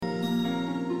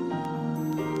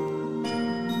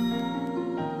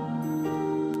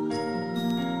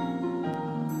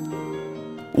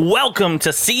Welcome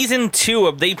to Season 2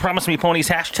 of They Promised Me Ponies,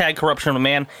 hashtag Corruption of a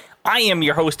Man. I am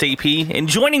your host, AP, and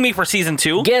joining me for Season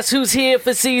 2... Guess who's here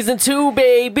for Season 2,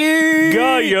 baby?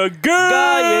 Guy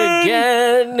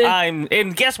again!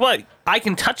 And guess what? I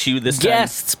can touch you this time.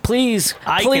 Guests, please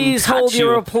I please can touch hold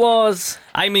your you. applause.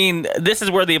 I mean, this is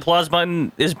where the applause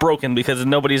button is broken because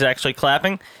nobody's actually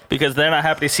clapping, because they're not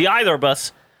happy to see either of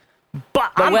us.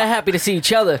 But we're happy to see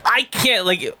each other. I can't,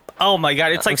 like... Oh my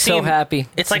god, it's like I'm seeing... so happy.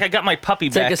 It's like I got my puppy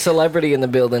It's back. like a celebrity in the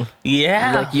building.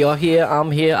 Yeah. Like, you're here,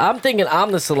 I'm here. I'm thinking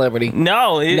I'm the celebrity.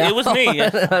 No, it was me.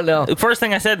 No. The first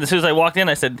thing I said as soon as I walked in,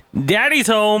 I said, Daddy's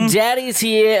home. Daddy's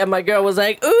here, and my girl was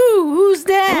like, ooh, who's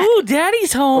that? Ooh,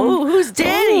 Daddy's home. Ooh, who's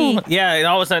Daddy? Ooh. Yeah, and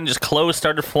all of a sudden just clothes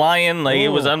started flying. Like, it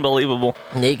was unbelievable.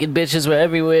 Naked bitches were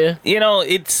everywhere. You know,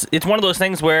 it's one of those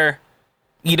things where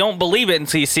you don't believe it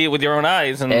until you see it with your own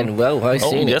eyes. And well, I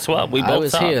seen it. Guess what? We both I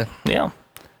was saw here. it. Yeah.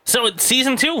 So it's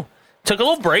Season 2. Took a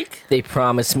little break. They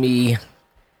promised me...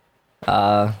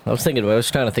 I was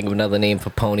trying to think of another name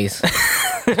for ponies.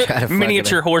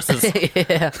 Miniature horses.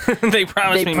 Yeah. They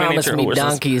promised me miniature horses.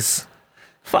 Donkeys.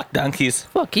 Fuck donkeys.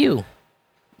 Fuck you.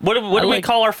 What do we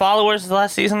call our followers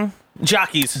last season?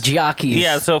 Jockeys. Jockeys.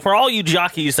 Yeah, so for all you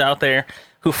jockeys out there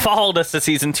who followed us to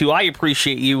Season 2, I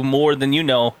appreciate you more than you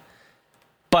know.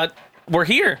 But we're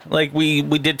here. Like, we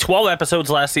did 12 episodes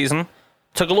last season.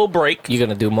 Took a little break. You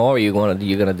gonna do more, or you gonna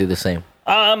do the same?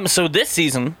 So this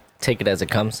season, Take it as it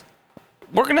comes.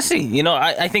 we're gonna see. You know,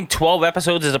 I think 12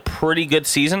 episodes is a pretty good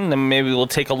season. Then maybe we'll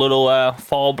take a little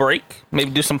fall break.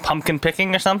 Maybe do some pumpkin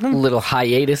picking or something. Little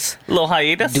hiatus. Little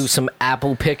hiatus. Do some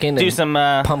apple picking. Do and some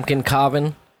pumpkin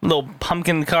carving. little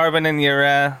pumpkin carving in your.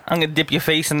 I'm gonna dip your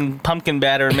face in pumpkin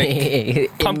batter and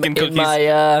make pumpkin cookies.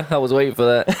 I was waiting for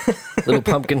that. Little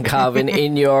pumpkin carving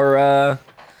in your.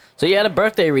 So you had a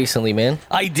birthday recently, man.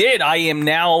 I did. I am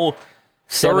now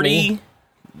 70?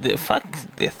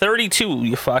 32.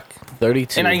 You fuck.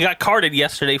 32. And I got carded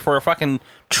yesterday for a fucking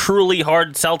truly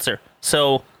hard seltzer.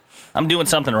 So I'm doing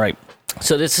something right.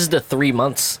 So this is the 3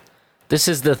 months. This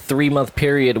is the 3 month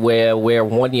period where we're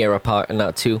 1 year apart and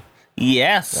not two.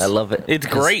 Yes. I love it. It's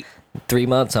great. 3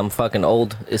 months, I'm fucking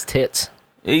old as tits.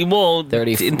 Well,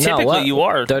 30. typically what? you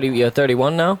are. 30. You're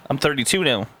 31 now. I'm 32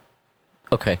 now.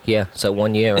 Okay, yeah. So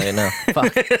 1 year right now.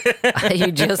 Fuck.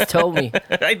 You just told me.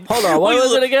 Hold on. What Well,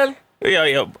 was it again?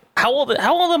 Yeah. How old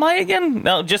am I again?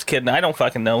 No, just kidding. I don't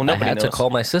fucking know. I Nobody had knows. to call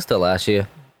my sister last year.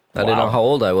 I didn't Wow. know how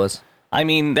old I was. I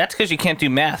mean, that's because you can't do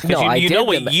math. Because I you did know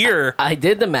the what ma- year. I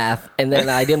did the math, and then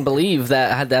I didn't believe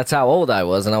that's how old I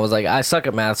was, and I was like, I suck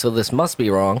at math, so this must be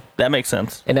wrong. That makes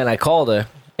sense. And then I called her,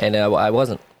 and I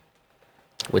wasn't,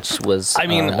 which was I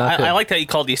mean, not good. I like that you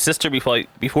called your sister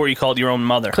before you called your own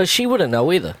mother. Because she wouldn't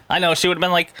know either. I know. She would have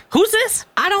been like, who's this?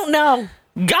 I don't know.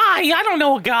 Guy. I don't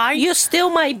know a guy. You're still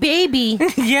my baby.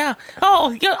 Yeah.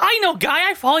 Oh, yeah, I know Guy.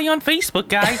 I follow you on Facebook,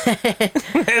 Guy.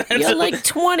 You're like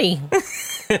 20.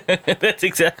 That's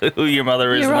exactly who your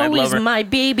mother is, You're and I always love her. my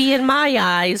baby in my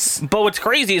eyes. But what's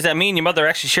crazy is that me and your mother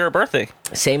actually share a birthday.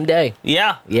 Same day.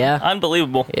 Yeah. Yeah.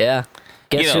 Unbelievable. Yeah.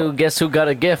 Guess You know. Guess who got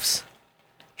her gifts?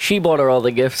 She bought her all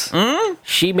the gifts.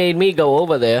 She made me go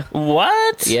over there.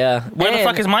 What? Yeah. Where the And-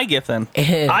 fuck is my gift then?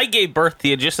 and- I gave birth to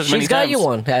you just as many She's got times. you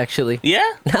one, actually. Yeah?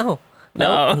 No.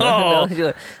 Oh.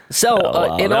 No. So,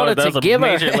 Wow, in that order was to a give her,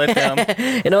 major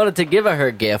letdown. in order to give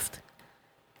her gift,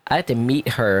 I had to meet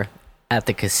her at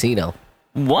the casino.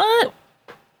 What?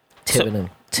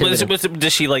 Tiverton.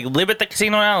 Does she like live at the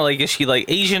casino now? Like, is she like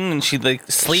Asian and she like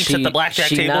sleeps at the blackjack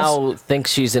she tables? now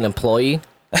thinks she's an employee.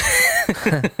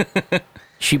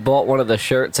 She bought one of the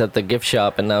shirts at the gift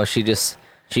shop, and now she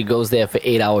goes there for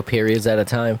 8-hour periods at a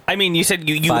time. I mean, you said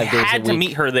you 5 days a had to week.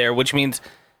 meet her there, which means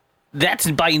that's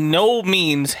by no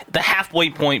means the halfway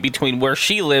point between where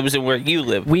she lives and where you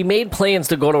live. We made plans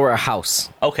to go to her house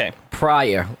Okay.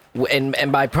 prior,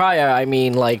 and by prior I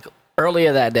mean like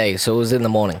earlier that day, so it was in the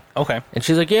morning. Okay. And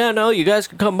she's like, yeah, no, you guys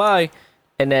can come by.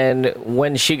 And then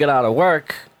when she got out of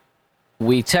work,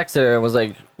 we texted her and was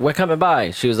like, we're coming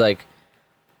by. She was like,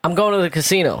 I'm going to the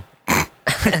casino.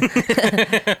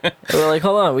 We're like,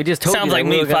 hold on, we just told Sounds you. like that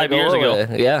me we were gonna 5 go years over ago.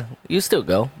 there. Yeah, you still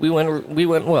go. We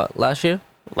went what, last year?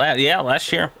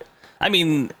 Last year. I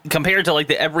mean, compared to like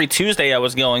the every Tuesday I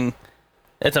was going,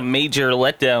 that's a major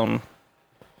letdown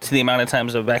to the amount of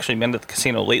times I've actually been to the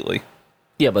casino lately.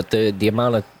 Yeah, but the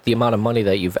amount of money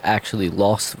that you've actually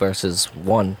lost versus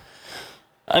won.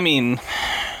 I mean,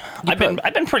 I've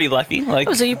been pretty lucky.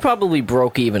 Like, So you probably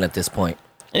broke even at this point.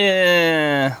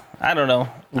 I don't know.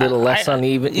 Little less on the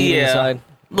even side.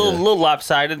 Little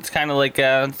lopsided. It's kind of like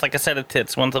it's like a set of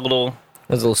tits. One's a little It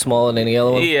was a little smaller than the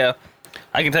other one. yeah.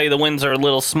 I can tell you the wins are a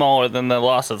little smaller than the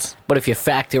losses. But if you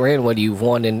factor in what you've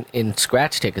won in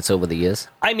scratch tickets over the years,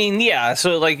 I mean, yeah.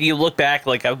 So like you look back,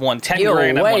 like I've won 10 You're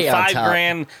grand, I've won way on 5 top.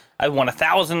 grand, I've won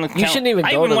 1,000. You shouldn't even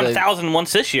I go even to won the- 1,000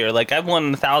 once this year. Like I've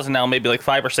won 1,000 now, maybe like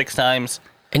 5 or 6 times.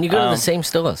 and you go to the same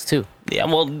stores too. Yeah,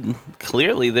 well,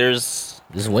 clearly there's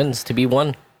There's wins to be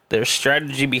won.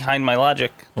 strategy behind my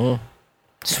logic.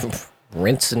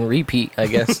 Rinse and repeat, I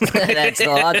guess. That's the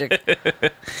logic.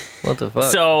 What the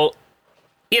fuck? So,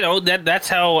 that's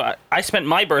how I spent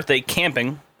my birthday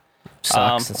camping.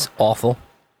 Sucks. It's awful.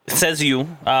 Says you.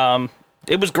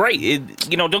 It was great.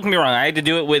 Don't get me wrong. I had to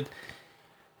do it with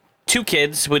 2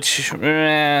 kids, which,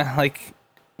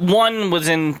 one was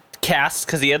in cast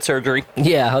because he had surgery.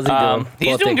 Yeah, how's he doing? He's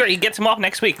Poor doing thing. great. He gets him off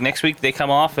next week. Next week they come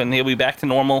off and he'll be back to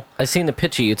normal. I seen the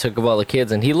picture you took of all the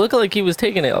kids, and he looked like he was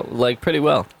taking it like pretty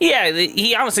well. Yeah,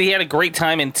 he honestly he had a great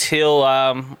time until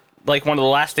one of the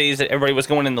last days that everybody was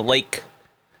going in the lake,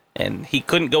 and he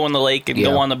couldn't go in the lake and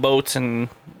go Yeah. on the boats, and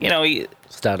he,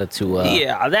 Started to.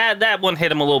 yeah, that one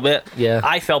hit him a little bit. Yeah.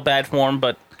 I felt bad for him,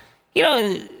 but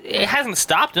it hasn't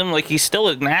stopped him. Like he's still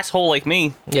an asshole like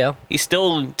me. Yeah. He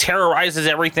still terrorizes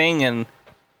everything, and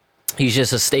He's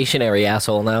just a stationary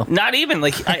asshole now. not even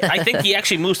like I think he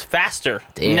actually moves faster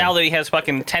Damn. now that he has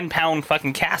fucking 10-pound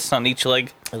fucking casts on each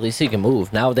leg. At least he can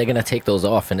move. Now they're gonna take those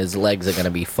off, and his legs are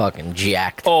gonna be fucking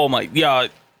jacked. Oh my, yeah.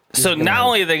 So gonna not have-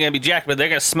 only are they gonna be jacked, but they're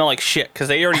gonna smell like shit because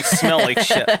they already smell like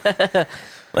shit.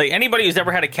 Like anybody who's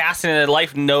ever had a casting in their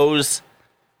life knows.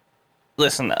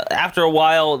 Listen, after a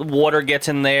while, water gets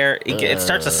in there. It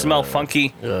starts to smell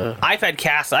funky. I've had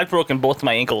casts. I've broken both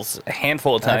my ankles a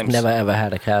handful of times. I've never ever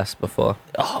had a cast before.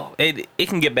 Oh, it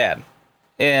can get bad,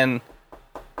 and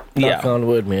Knock yeah. on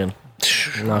wood, man.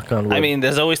 Knock on wood. I mean,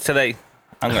 there's always today.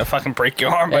 I'm gonna fucking break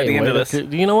your arm by hey, the end of wait,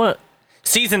 this. You know what?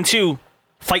 Season 2,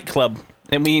 Fight Club,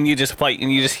 and me and you just fight,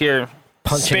 and you just hear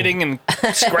Punching. spitting and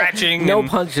scratching. No and,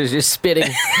 punches, just spitting.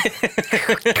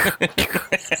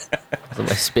 Those are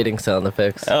my spitting sound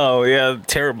effects. Oh yeah,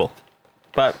 terrible.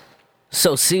 But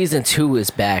So season 2 is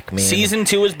back, man. season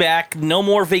 2 is back. No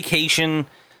more vacation.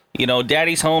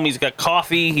 Daddy's home. He's got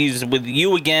coffee. He's with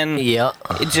you again. Yeah.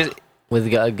 It just With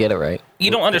Guy, get it right.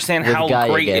 you don't understand With how Guy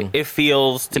great again. it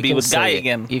feels to You be can with say Guy it-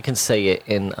 again, You can say it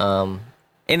in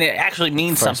and it actually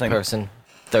means first something. person,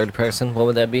 third person. What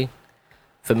would that be?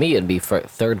 For me, it'd be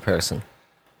third person.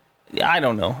 I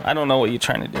don't know. I don't know what you're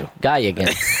trying to do. Guy again.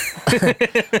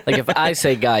 Like if I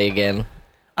say Guy again,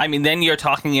 I mean, then you're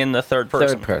talking in the third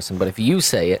person. third person. But if you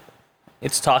say it,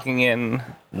 It's talking in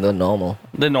the normal.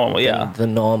 the normal, yeah. The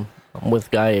norm. I'm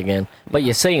with Guy again. But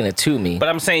you're saying it to me, But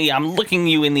I'm saying I'm looking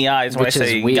you in the eyes when which I is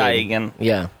say weird. Guy again.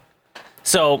 Yeah.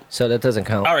 So So that doesn't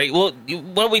count. all right. Well,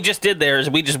 what we just did there is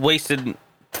we just wasted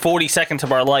 40 seconds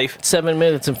of our life 7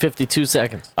 minutes and 52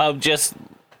 seconds. of just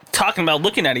talking about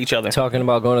looking at each other. Talking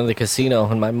about going to the casino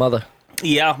and my mother.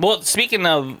 Yeah. Well, speaking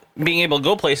of being able to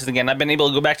go places again, I've been able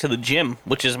to go back to the gym,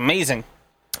 which is amazing.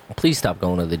 Please stop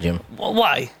going to the gym. Well,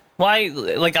 why? Why?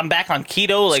 Like I'm back on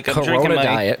keto. Like I'm drinking Corona my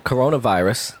diet.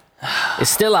 Coronavirus. It's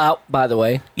still out, by the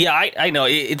way. Yeah, I know.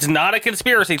 It's not a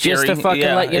conspiracy theory. Just to fucking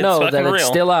Yeah, let you it's know fucking that it's real.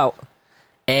 still out.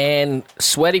 And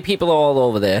sweaty people are all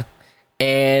over there.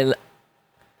 And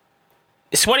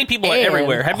Sweaty people are And-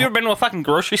 everywhere. Have you ever been to a fucking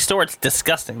grocery store? It's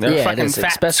disgusting. There are Yeah, it fucking is,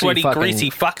 fat, especially sweaty, fucking- greasy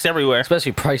fucks everywhere.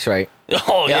 especially Price Right.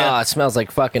 Oh yeah. Yeah, it smells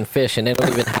like fucking fish, and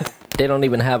they don't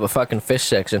even have a fucking fish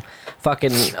section.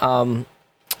 Fucking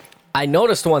I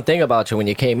noticed one thing about you when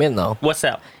you came in though. What's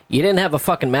that? You didn't have a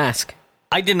fucking mask.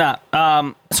 I did not.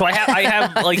 So I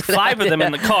have like 5 of them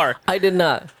in the car. I did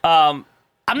not.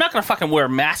 I'm not gonna fucking wear a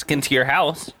mask into your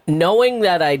house. Knowing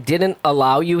that I didn't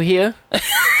allow you here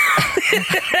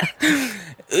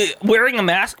Wearing a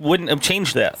mask wouldn't have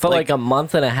changed that. for like a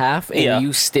month and a half, and Yeah.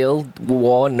 you still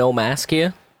wore no mask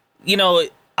here.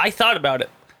 I thought about it,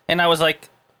 and I was like,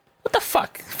 "What the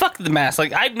fuck? Fuck the mask!"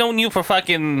 Like I've known you for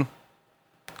fucking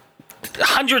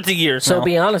hundreds of years. So now.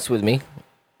 be honest with me.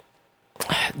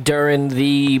 During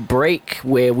the break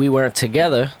where we weren't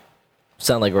together,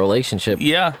 sound like a relationship.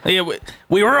 Yeah.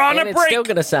 We were on And a it's break. still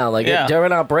gonna sound like Yeah. it.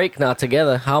 During our break, not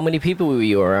together. How many people were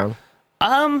you around?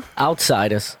 Um.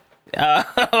 Outsiders.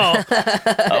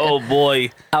 Oh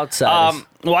boy. Outsiders.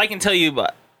 Well, I can tell you,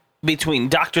 between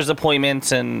doctor's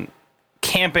appointments and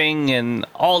camping and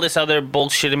all this other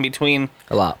bullshit in between,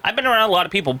 A lot. I've been around a lot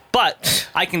of people. But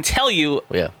I can tell you,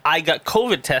 Yeah. I got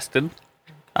COVID tested.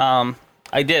 I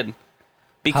did.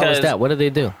 Because How was that? What did they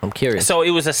do? I'm curious. So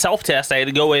it was a self-test. I had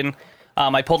to go in.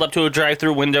 I pulled up to a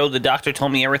drive-through window. The doctor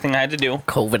told me everything I had to do.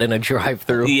 COVID in a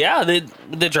drive-through. Yeah, the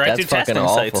drive-through That's fucking testing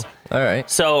awful. sites. All right.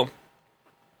 So,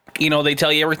 they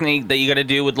tell you everything that you got to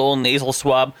do with little nasal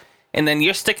swab. and then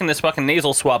you're sticking this fucking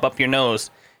nasal swab up your nose,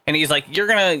 and he's like,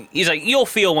 you'll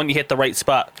feel when you hit the right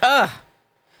spot.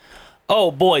 Oh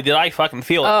boy, did I fucking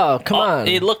feel it! Oh, come on!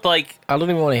 It looked like I don't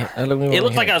even want to. it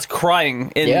looked like I was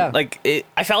crying. And Yeah.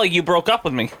 I felt like you broke up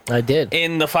with me I did.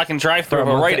 in the fucking drive-thru For of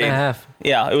a a month Rite and a Aid. half.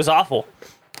 Yeah, it was awful.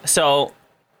 So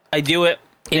I do it,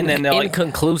 and then they're like,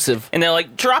 Inconclusive.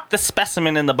 drop the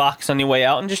specimen in the box on your way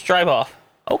out and just drive off.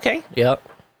 Okay. Yep.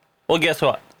 Well, guess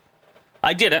what?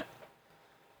 I didn't.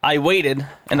 I waited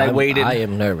and I waited, I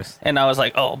am nervous. and I was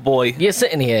like, oh boy. You're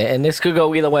sitting here, and this could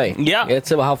go either way. Yeah. It's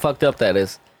about how fucked up that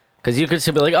is. Because you could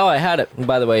still be like, oh, I had it,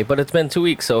 by the way, but it's been 2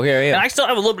 weeks, so here I am. And I still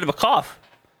have a little bit of a cough.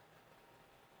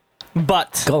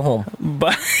 But Go home.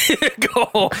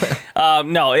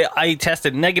 no, I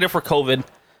tested negative for COVID,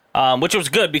 which was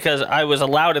good because I was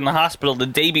allowed in the hospital the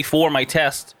day before my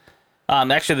test.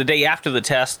 Actually, the day after the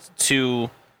test to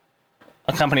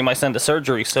accompany my son to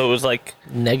surgery. So it was like,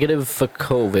 Negative for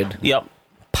COVID. yep,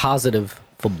 Positive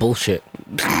for bullshit.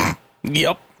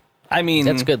 yep. I mean,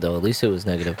 That's good, though. At least it was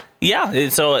negative. Yeah.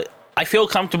 So I feel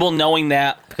comfortable knowing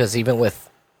that Because even with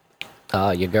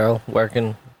your girl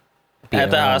working being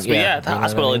at the around- hospital. Yeah, at the you know what I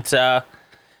hospital. mean? It's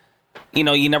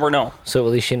you never know. So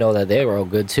at least you know that they were all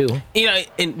good, too.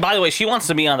 And by the way, she wants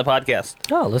to be on the podcast.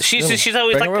 Oh, let's She's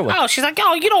always bring like, her over.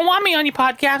 oh, you don't want me on your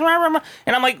podcast,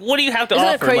 and I'm like, what do you have to Isn't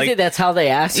offer? that crazy? Like, That's how they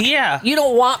ask. Yeah. You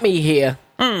don't want me here.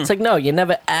 It's like, no, you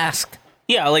never asked.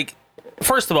 yeah, like,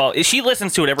 first of all, she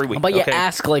listens to it every week. But you okay?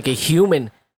 ask like a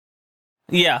human.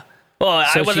 Yeah. Well,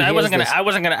 So she I wasn't hears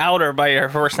gonna out her by her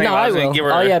first name. No, I I was will. gonna give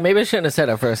her. Oh yeah, maybe I shouldn't have said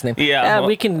her first name. Yeah, well-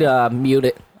 we can mute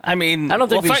it. I mean, I don't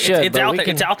think we fuck, should, It's but out we there.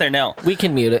 can- It's out there now. We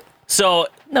can mute it. So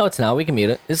No, it's not. We can mute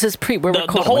it. This is we're the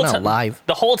recording. whole We're not time, live.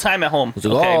 the whole time at home. It's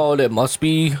like, okay? oh, there must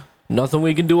be nothing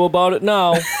we can do about it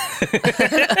now.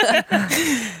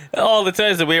 All the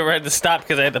times that we ever had to stop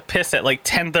because I had to piss at like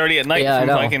 10:30 at night Yeah, I from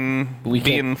know. fucking We can't-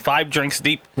 being 5 drinks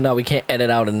deep. No, we can't edit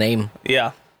out a name.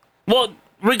 Yeah. Well,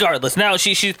 regardless, now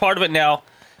she's part of it now.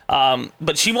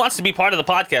 But she wants to be part of the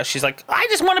podcast. She's like, I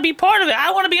just want to be part of it.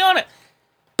 I want to be on it.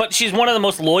 But she's one of the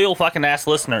most loyal fucking ass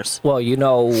listeners. Well, you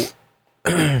know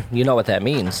what that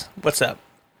means. What's that?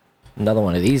 Another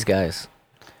one of these guys.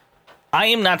 I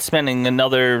am not spending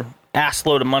another ass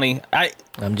load of money.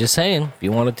 I'm just saying, if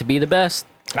you want it to be the best,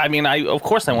 I mean, of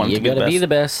course I want it you to be the gotta best. be the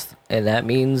best, and that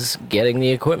means getting the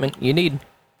equipment you need.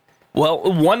 Well,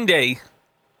 one day,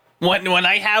 when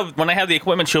I have the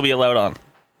equipment, she'll be allowed on.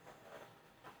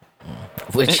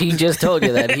 Which he just told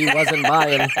you that he wasn't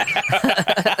buying.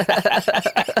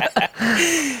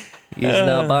 He's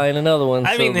not buying another one.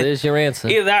 I So mean, there's your answer.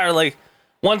 Either that or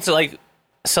once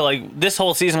this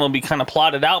whole season will be kind of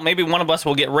plotted out. Maybe one of us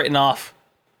will get written off.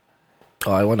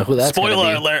 Oh, I wonder who that's gonna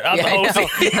Spoiler be. alert! I'm the host.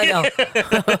 I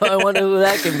know. I wonder who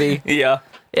that can be. Yeah,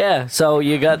 Yeah. So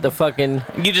you got the fucking.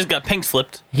 you just got pink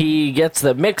slipped. He gets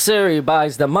the mixer. He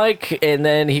buys the mic, and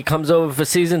then he comes over for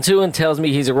season 2 and tells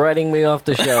me he's writing me off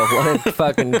the show. What a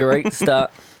fucking great start.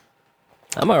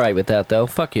 I'm all right with that though.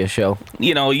 Fuck your show.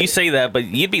 You say that, but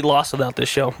you'd be lost without this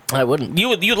show. I wouldn't.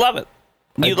 You'd love it.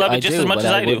 You'd love it just as much as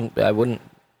I do. I wouldn't.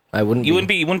 You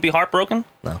wouldn't be heartbroken.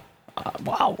 No.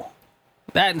 Wow.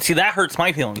 That hurts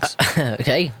my feelings.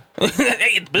 Okay.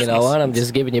 Hey, it's business. You know what? I'm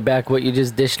just giving you back what you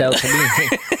just dished out to me.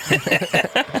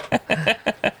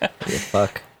 You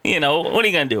fuck. What are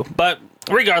you gonna do? But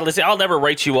regardless, I'll never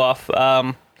write you off.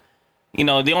 The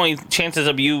only chances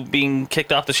of you being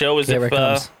kicked off the show is Here it if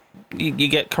comes. you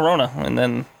get corona and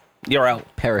then you're out.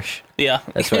 Perish. Yeah,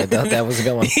 That's where I thought that was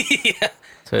going. yeah.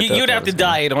 That's where I thought You'd that have to was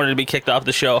die in order to be kicked off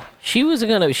the show.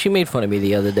 going. She made fun of me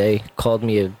the other day. Called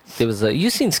me you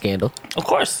seen Scandal? Of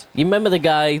course, You remember the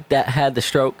guy that had the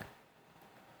stroke?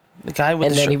 the guy with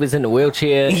And the then he was in the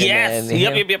wheelchair. and yes, then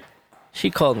him- yep. She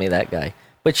called me that guy.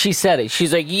 But she said it.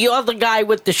 She's like, you're the guy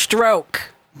with the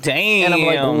stroke. Damn. And I'm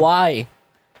like, why?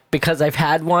 Because I've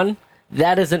had one?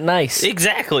 That isn't nice.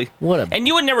 Exactly. What And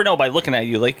you would never know by looking at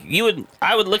you.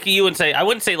 I would look at you and say, I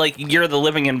wouldn't say you're the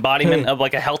living embodiment of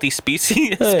a healthy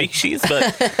species,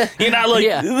 but you're not like,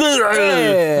 Yeah.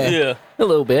 yeah. A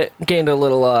little bit. Gained a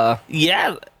little,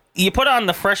 Yeah. You put on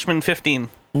the freshman 15.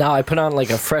 No, I put on like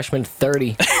a freshman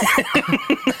 30.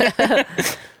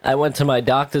 I went to my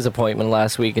doctor's appointment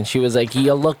last week and she was like,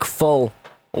 you look full.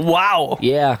 Wow.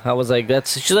 Yeah, I was like,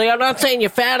 she's like, I'm not saying you're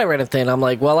fat or anything. I'm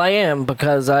like, well, I am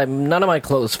because none of my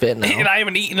clothes fit now. And I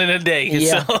haven't eaten in a day.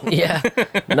 Yeah, So. yeah.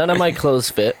 None of my clothes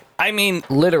fit. I mean,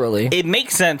 Literally. it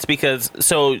makes sense because,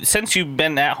 since you've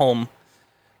been at home,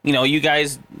 you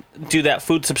guys do that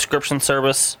food subscription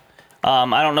service.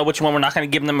 I don't know which one. We're not going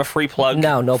to give them a free plug.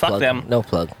 No Fuck plug. them. No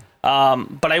plug.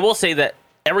 But I will say that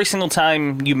every single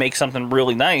time you make something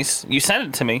really nice, you send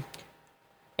it to me,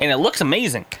 and it looks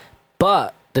amazing.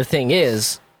 But the thing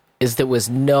is there was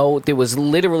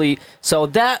literally, so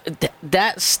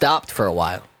that stopped for a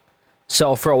while.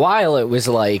 So for a while it was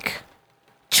like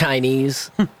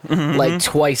Chinese, like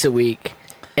twice a week.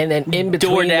 And then in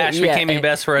between, DoorDash became your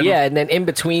best friend. Yeah, and then in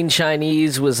between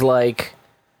Chinese was like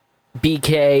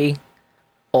BK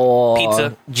or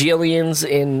Pizza. Jillian's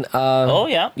in. Oh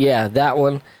yeah, yeah, that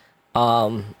one.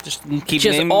 Just keep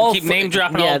name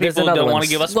dropping all the there's people who another don't one. want to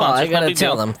give us Well, sponsors. I gotta No big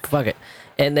tell deal. them. Fuck it.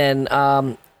 And then,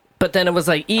 but then it was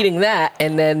like eating that,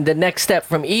 and then the next step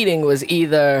from eating was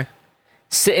either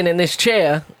sitting in this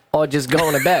chair or just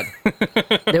going to bed.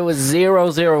 There was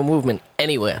zero movement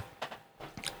anywhere.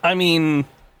 I mean,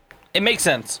 it makes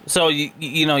sense. So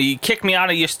you kick me out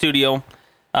of your studio,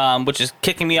 which is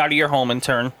kicking me out of your home in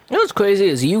turn. You know what's crazy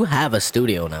is you have a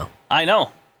studio now. I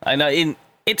know.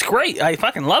 It's great. I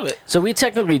fucking love it. So we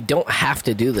technically don't have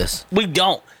to do this. We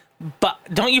don't. But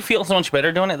don't you feel so much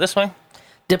better doing it this way?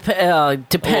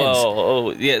 Depends.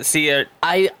 Oh, yeah. See,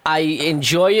 I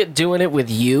enjoy it doing it with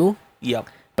you, yep.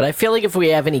 but I feel like if we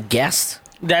have any guests,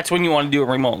 That's when you want to do it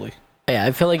remotely. yeah,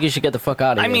 I feel like you should get the fuck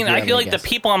out of I here. mean, if you I have feel any like the guests.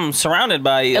 people I'm surrounded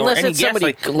by, Unless or any it's guests,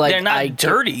 somebody, like, they're not I-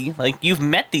 dirty. Like, you've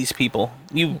met these people.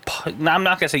 I'm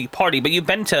not gonna say you party, but you've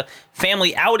been to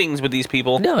family outings with these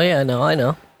people, No, yeah, no, I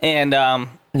know. and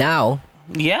Now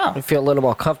yeah. I feel a little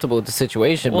more comfortable with the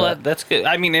situation. Well, but that's good.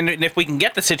 I mean, and if we can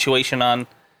get the situation on,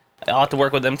 I'll have to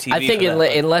work with MTV. I think for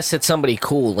that, unless it's somebody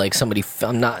cool, like somebody,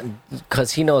 I'm not,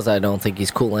 because he knows I don't think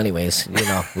he's cool anyways. You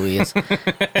know who he is.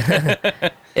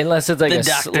 Unless it's like The a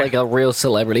doctor. like a real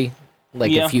celebrity,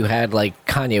 like Yeah. if you had like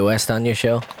Kanye West on your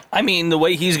show. I mean, the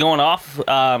way he's going off,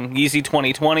 Yeezy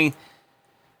 2020.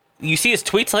 You see his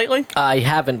tweets lately? I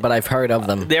haven't, but I've heard of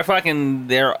them.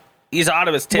 He's out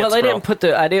of his tits. Well, I bro.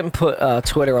 didn't put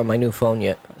Twitter on my new phone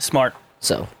yet, Smart.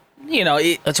 so You know,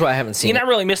 that's why I haven't seen you're it. not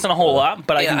really missing a whole lot,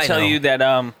 but I Yeah, can I tell know. you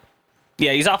that,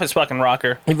 yeah, he's off his fucking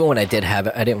rocker. Even when I did have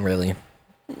it, I didn't really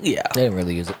Yeah.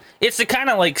 use it. It's the kind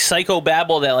of like psycho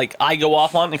babble that like I go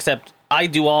off on, except I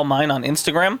do all mine on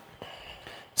Instagram.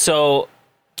 So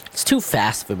It's too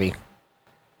fast for me.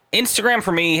 Instagram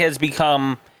for me has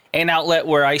become an outlet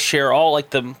where I share all like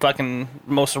the fucking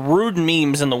most rude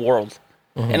memes in the world.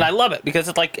 And I love it because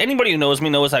it's like anybody who knows me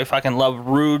knows I fucking love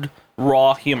rude,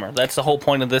 raw humor. That's the whole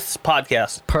point of this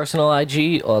podcast. Personal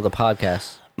IG or the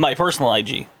podcast? My personal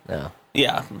IG. No.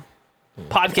 Yeah.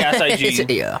 Podcast IG.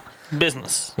 yeah.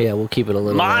 Business. Yeah, we'll keep it a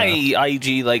little. My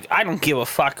IG, like, I don't give a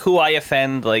fuck who I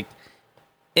offend, like,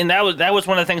 and that was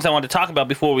one of the things I wanted to talk about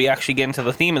before we actually get into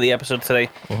the theme of the episode today,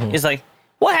 is like,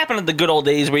 what happened in the good old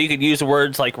days where you could use the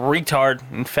words like retard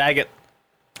and faggot?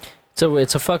 So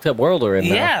it's a fucked up world we're in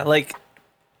now. Yeah, like,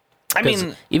 I 'Cause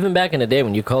mean, even back in the day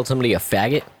when you called somebody a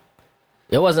faggot,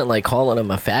 it wasn't like calling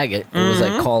them a faggot. It was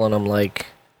like calling them like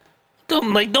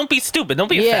don't be stupid, don't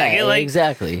be a yeah, faggot, like,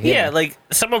 exactly. yeah, like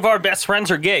some of our best friends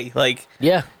are gay, like,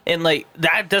 yeah. and like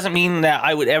that doesn't mean that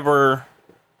I would ever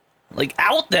like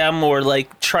out them or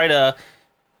like try to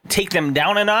take them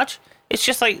down a notch. It's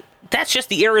just like that's just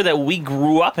the era that we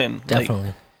grew up in. Like,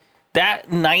 Definitely.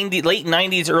 that late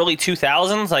 90s, early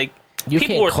 2000s, like You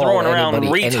people can't were call throwing around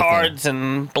anybody retards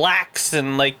and blacks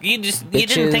and like you didn't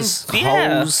think Bitches,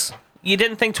 hoes. you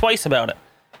didn't think twice about it.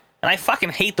 And I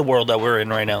fucking hate the world that we're in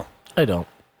right now. I don't.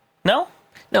 No?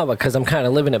 No, because I'm kind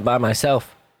of living it by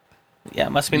myself. Yeah, it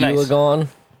must be You nice. were gone.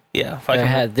 Yeah, I fucking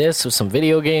had this with some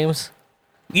video games.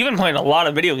 You've been playing a lot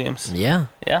of video games. Yeah.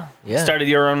 Yeah. Yeah. Started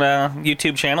your own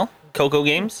YouTube channel, Coco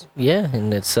Games. Yeah,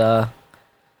 and it's well,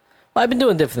 I've been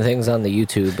doing different things on the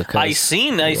YouTube because I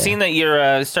seen that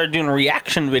you're started doing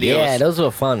reaction videos. Yeah, those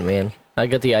were fun, man. I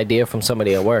got the idea from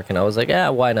somebody at work, and I was like, "Yeah,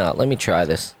 why not? Let me try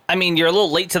this." I mean, you're a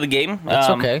little late to the game. That's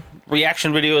okay.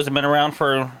 Reaction videos have been around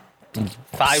for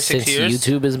 5-6 Since years.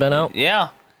 YouTube has been out, Yeah.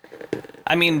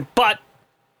 I mean, but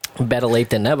better late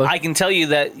than never. I can tell you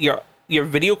that your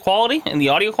video quality and the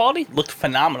audio quality looked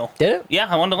phenomenal. Did it? Yeah,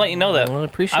 I wanted to let you know that. Well, I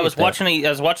appreciate I was that.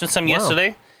 watching some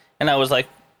yesterday, and I was like,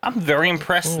 I'm very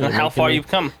impressed you're at how making far me- you've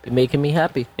come. Making me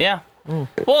happy. Yeah.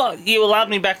 Well, you allowed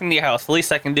me back into your house. The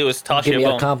least I can do is toss Give you me a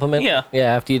a bone. compliment. Yeah.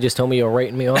 Yeah. After you just told me you were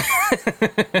rating me off,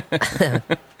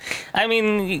 I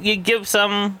mean, you give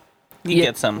some, you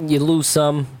get some. You lose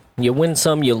some. You win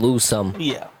some. You lose some.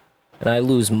 Yeah. And I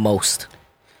lose most.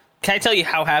 Can I tell you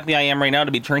how happy I am right now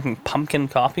to be drinking pumpkin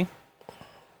coffee?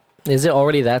 Is it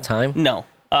already that time? No.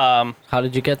 How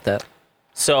did you get that?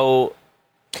 So,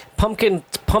 Pumpkin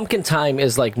time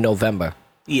is like November.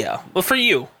 yeah. Well, for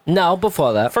you. No,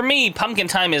 before that. For me, pumpkin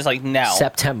time is like now.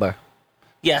 September.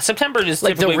 Yeah, September is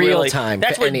Like the typically real really, time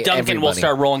That's for where Dunkin' will everybody.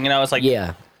 start rolling. And I was like,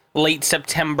 Yeah. late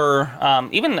September.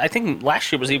 Even I think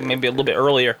last year was even maybe a little bit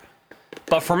earlier.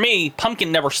 But for me,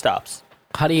 pumpkin never stops.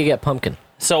 How do you get pumpkin?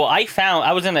 So I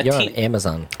was in a You're on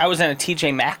Amazon. I was in a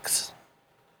TJ Maxx.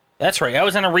 That's right. I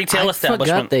was in a retail I establishment.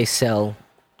 forgot they sell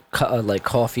like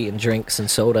coffee and drinks and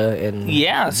soda and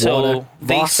so water.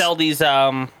 they Voss? sell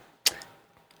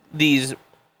these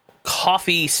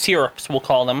coffee syrups, we'll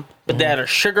call them, but that are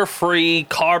sugar-free,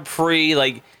 carb-free.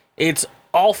 Like, it's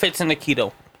all fits into keto.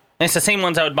 And it's the same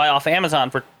ones I would buy off Amazon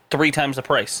for 3 times the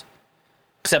price.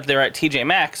 Except they're at TJ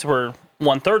Maxx for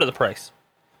 1/3 of the price.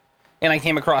 And I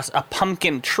came across a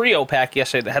pumpkin trio pack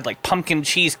yesterday that had like pumpkin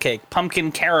cheesecake,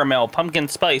 pumpkin caramel, pumpkin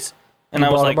spice. And You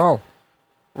I was bought like, them all.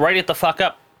 write it the fuck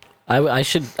up. I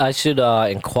should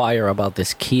inquire about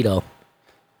this keto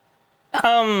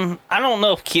I don't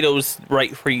know if keto's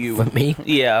right for you. for me.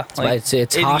 Yeah. why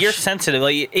it's harsh. You're sensitive.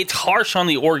 Like, it's harsh on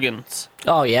the organs.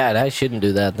 Oh yeah, I shouldn't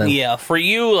do that then. Yeah. For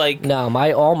you, like, No,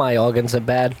 all my organs are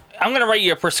bad. I'm going to write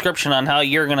you a prescription on how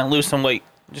you're going to lose some weight.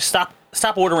 Just stop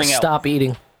ordering out. Stop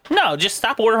eating. No, just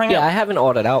stop ordering Yeah, I out. haven't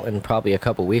ordered out in probably a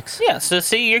couple weeks. Yeah, so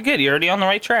see, you're good. You're already on the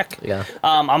right track. Yeah.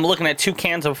 I'm looking at 2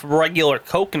 cans of regular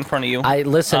Coke in front of you. I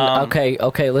listen. Okay,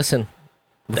 listen.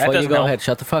 Before you doesn't go help. ahead,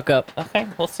 shut the fuck up. Okay,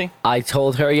 we'll see. I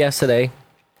told her yesterday.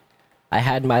 I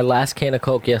had my last can of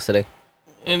Coke yesterday.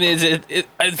 And in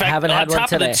fact, Haven't on had one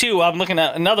top of the today. 2, I'm looking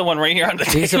at another one right here on the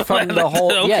These are table. from the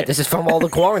whole. Okay. Yeah, this is from all the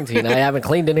quarantine. I haven't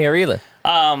cleaned in here either.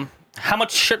 How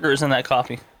much sugar is in that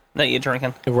coffee that you're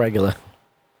drinking? Regular,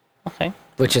 Okay.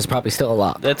 which is probably still a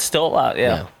lot. That's still a lot,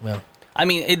 yeah. Yeah. I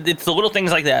mean, it's the little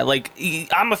things like that. Like,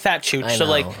 I'm a fat chooch, I so,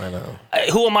 know, like, I know.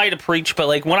 who am I to preach? But,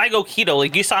 like, when I go keto,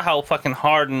 like, you saw how fucking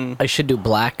hard and I should do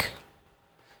black.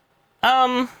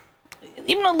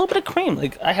 even a little bit of cream.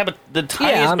 Like, I have the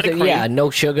tiniest bit of cream. Yeah, no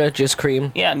sugar, just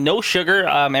cream. Yeah, no sugar.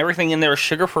 Everything in there is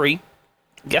sugar-free.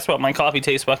 Guess what? My coffee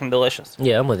tastes fucking delicious.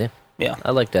 Yeah, I'm with you. Yeah.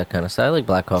 I like that kind of stuff. I like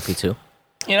black coffee too.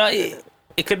 You know,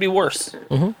 it could be worse.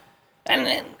 Mm-hmm.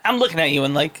 And I'm looking at you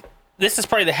and, like, this is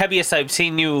probably the heaviest I've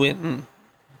seen you in,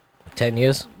 10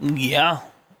 years. yeah.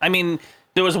 I mean,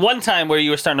 there was one time where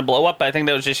you were starting to blow up, but I think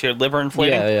that was just your liver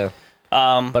inflating. Yeah.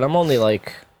 But I'm only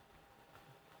like,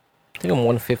 I think I'm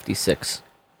 156.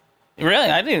 Really?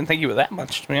 I didn't think you were that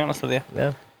much, to be honest with you.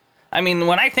 Yeah. I mean,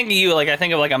 when I think of you, like, I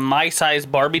think of, like, a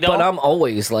my-sized Barbie doll. But I'm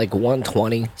always like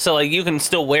 120, So, like, you can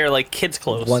still wear, like, kids'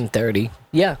 clothes. 130.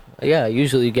 Yeah. I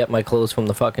usually get my clothes from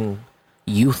the fucking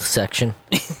youth section.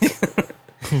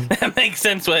 That makes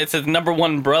sense when it says number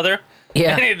 1 brother.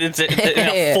 Yeah. And it's a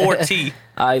 4T.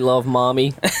 I love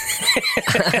mommy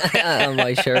on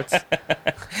my shirts.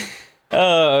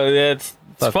 Oh, it's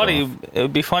Fuck funny. off. It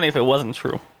would be funny if it wasn't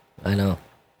true. I know.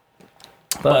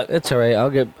 But it's all right.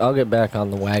 I'll get back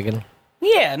on the wagon.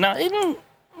 Yeah, no,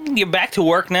 you're back to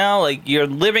work now. Like, you're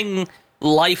living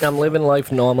life. I'm living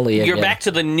life normally again. You're back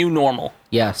to the new normal.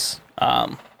 Yes.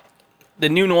 The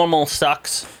new normal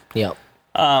sucks. Yep.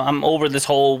 I'm over this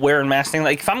whole wearing mask thing.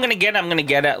 Like, if I'm going to get it, I'm going to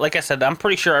get it. Like I said, I'm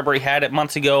pretty sure I've already had it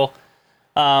months ago.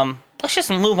 Let's just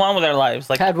move on with our lives.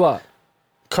 Like, Had what?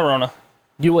 Corona.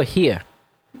 You were here.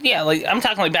 Yeah, like, I'm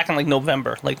talking, like, back in, like,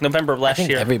 November. Like, November of I last think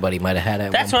year. everybody might have had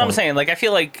it. That's what I'm saying. Like, I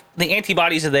feel like the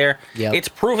antibodies are there. Yep. It's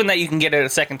proven that you can get it a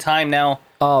second time now.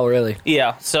 Oh, really?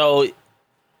 Yeah, so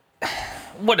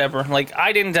whatever. Like,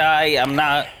 I didn't die.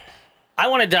 I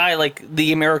want to die like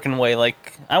the American way.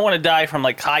 Like, I want to die from,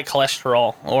 like, high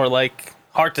cholesterol or, like,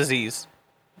 heart disease.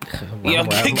 You know,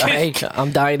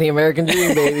 I'm dying the American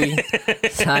dream, baby.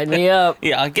 Sign me up.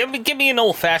 yeah, give me an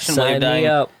old fashioned way of Sign dying. me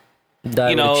up. Die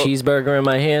You with know- a cheeseburger in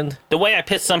my hand. The way I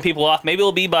piss some people off, maybe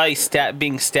it'll be by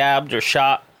being stabbed or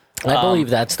shot. I believe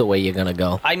that's the way you're gonna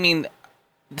go. I mean,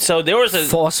 so there was a.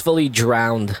 Forcefully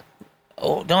drowned.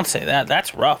 Oh, don't say that.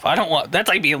 That's rough. I don't want. That's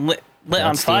like being lit on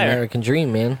That's the fire. American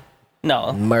dream, man.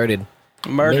 No, Murdered.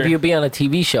 murder. Maybe you'll be on a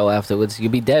TV show afterwards.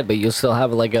 You'll be dead, but you'll still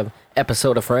have like a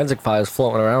episode of Forensic Files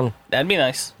floating around. That'd be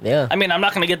nice. Yeah. I mean, I'm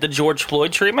not gonna get the George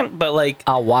Floyd treatment, but, like,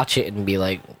 I'll watch it and be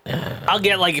like, I'll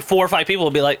get like 4 or 5 people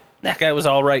will be like, that guy was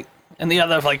all right, and the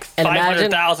other like And imagine-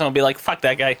 500,000 will be like, fuck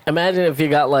that guy. imagine if you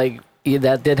got like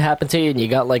that did happen to you, and you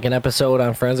got like an episode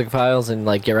on Forensic Files, and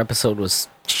like your episode was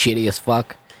shitty as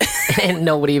fuck, and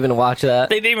nobody even watched that.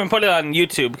 They didn't even put it on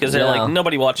YouTube because they're No. like,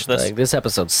 nobody watched this. Like this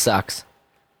episode sucks,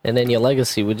 and then your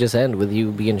legacy would just end with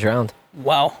you being drowned,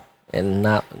 Wow. and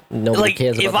nobody Like,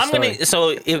 cares about if the I'm story. gonna, so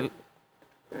if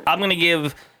I'm gonna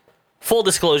give full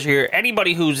disclosure here,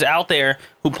 anybody who's out there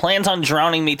who plans on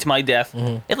drowning me to my death,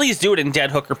 at least do it in Dead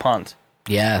Hooker Pond.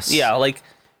 Yes. Yeah, like,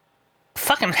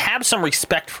 fucking have some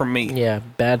respect for me. Yeah.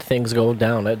 Bad things go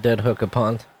down at Dead Hooker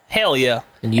Pond. Hell yeah.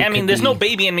 And you I mean, could there's no be-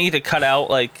 baby in me to cut out.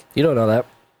 Like, You don't know that.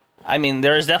 I mean,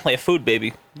 there is definitely a food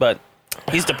baby, but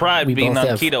he's deprived We being both on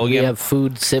have, keto we again. have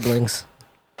food siblings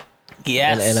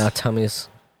Yes. in our tummies.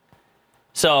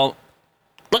 So,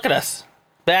 look at us.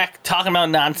 Back talking about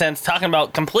nonsense, talking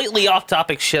about completely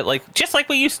off-topic shit, like just like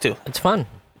we used to. It's fun.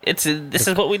 This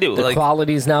is what we do. The like,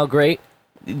 quality's now great.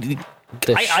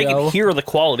 I can hear the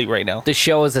quality right now. The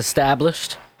show is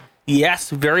established. Yes,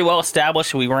 very well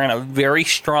established. We ran a very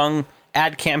strong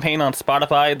ad campaign on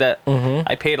Spotify that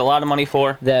I paid a lot of money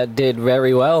for. That did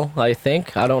very well, I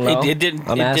think. I don't know. It did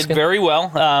very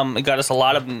well. It got us a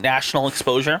lot of national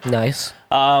exposure. Nice.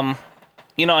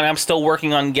 You know, and I'm still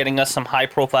working on getting us some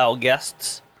high-profile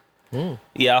guests.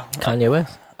 Yeah. Kanye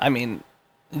West. I mean,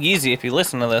 Yeezy, if you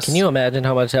listen to this. Can you imagine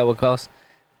how much that would cost?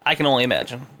 I can only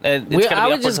imagine. It's gonna be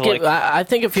upwards of like, I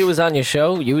think if he was on your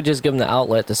show, you would just give him the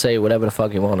outlet to say whatever the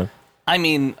fuck he wanted. I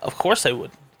mean, of course I would.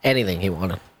 Anything he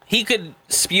wanted. He could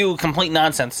spew complete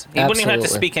nonsense. He wouldn't even have to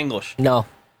Absolutely. speak English. No.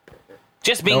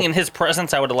 Just being in his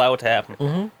presence, I would allow it to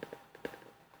happen.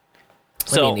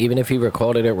 So, I mean, even if he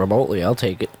recorded it remotely, I'll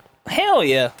take it. hell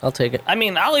yeah. I'll take it. I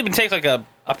mean, I'll even take like a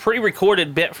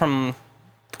pre-recorded bit from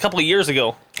a couple of years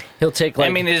ago. He'll take like.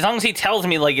 I mean, as long as he tells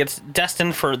me like it's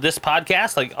destined for this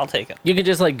podcast, like I'll take it. You could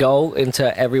just like go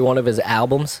into every one of his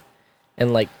albums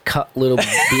and like cut little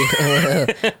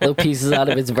little pieces out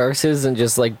of his verses and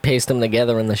just like paste them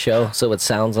together in the show so it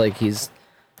sounds like he's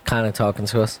kind of talking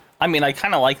to us. I mean, I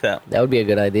kind of like that. That would be a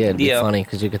good idea. It'd be Yeah. funny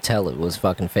because you could tell it was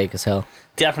fucking fake as hell.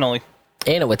 Definitely.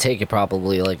 And it would take you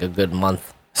probably like a good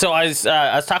month. So I was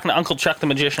talking to Uncle Chuck the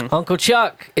Magician. Uncle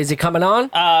Chuck, is he coming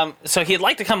on? So he'd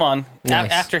like to come on Nice.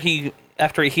 after he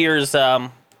hears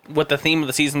what the theme of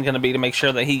the season is going to be to make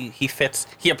sure that he fits.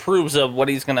 He approves of what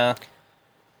he's gonna.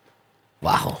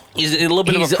 Wow. He's a little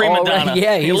bit of a prima donna.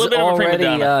 Yeah, a he's little bit of a prima already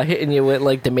donna. hitting you with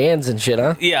like demands and shit,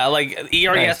 huh? Yeah, like he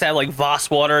already Nice. has to have like Voss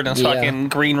water in his Yeah. fucking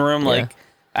green room. Like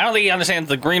I don't think he understands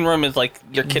the green room is like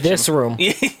your kitchen. This room.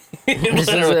 This is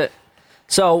Literally. it.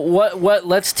 So what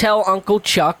let's tell Uncle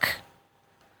Chuck,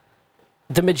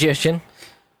 the magician,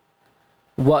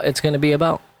 what it's going to be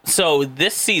about. So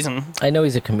this season, I know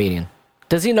he's a comedian.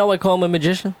 Does he know I call him a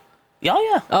magician?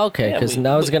 yeah. Okay, Yeah, because we-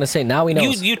 now I was going to say, now he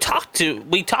knows. We talked to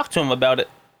him about it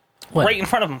When? right in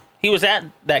front of him. He was at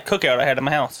that cookout I had at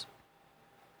my house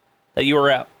that you were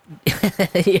at.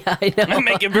 Yeah, I know.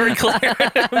 Make it very clear.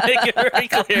 Make it very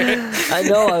clear. I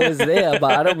know I was there,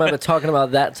 but I don't remember talking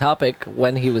about that topic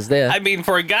when he was there. I mean,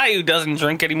 for a guy who doesn't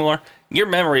drink anymore, your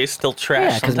memory is still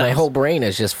trash. Yeah, because my sometimes. whole brain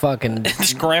is just fucking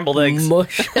scrambled eggs.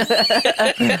 mush.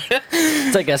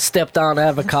 It's like a stepped on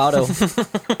avocado.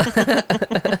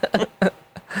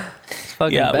 It's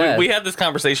fucking Yeah, bad. we had this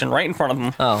conversation right in front of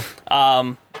him.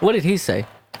 Oh. What did he say?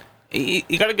 He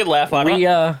got a good laugh on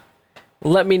it.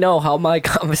 Let me know how my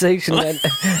conversation went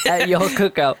at your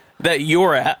cookout. That you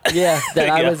were at. Yeah, that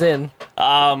I Yeah. was in.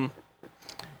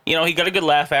 You know, he got a good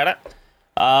laugh at it.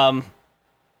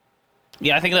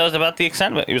 Yeah, I think that was about the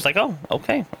extent of it. He was like, "Oh,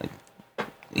 okay." Like,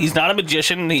 he's not a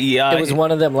magician. It was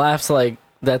one of them laughs like,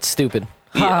 that's stupid.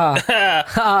 Ha ha.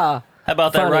 Ha. How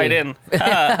about that funny. right in?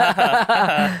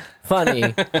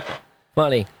 Funny.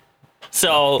 Funny.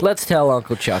 So Let's tell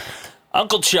Uncle Chuck.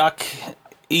 Uncle Chuck,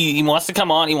 he wants to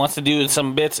come on. He wants to do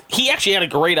some bits. He actually had a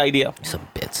great idea. Some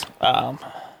bits.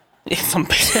 Some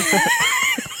bits.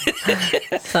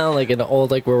 Sound like an old,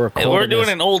 like we're recording We're doing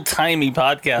this. an old timey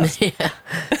podcast.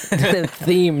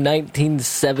 Theme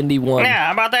 1971. Yeah,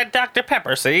 how about that Dr.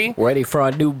 Pepper? See, Ready for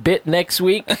a new bit next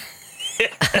week?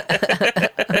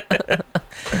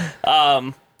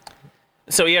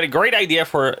 so he had a great idea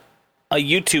for a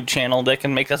YouTube channel that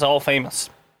can make us all famous.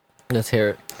 Let's hear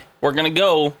it. We're gonna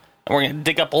go and we're gonna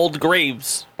dig up old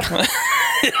graves,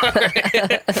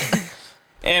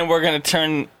 and we're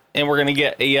gonna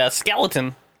get a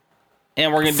skeleton,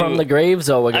 and we're gonna From do. the graves,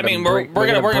 or we're I gonna mean, we're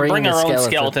gonna bring the our own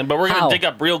skeleton, but we're gonna How? dig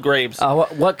up real graves.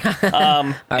 What kind?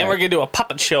 And right. we're gonna do a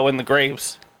puppet show in the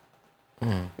graves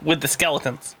with the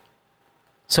skeletons.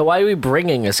 So why are we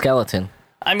bringing a skeleton?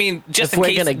 I mean, just If in we're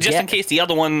case, gonna in case the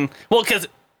other one. Well, because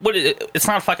it's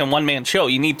not a fucking one man show.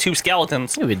 You need two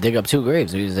skeletons. We dig up two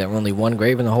graves. Is there only one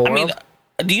grave in the whole I mean, world?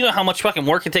 do you know how much fucking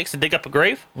work it takes to dig up a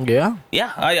grave? Yeah.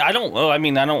 Yeah, I don't. Well, I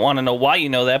mean, I don't want to know why you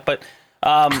know that, but,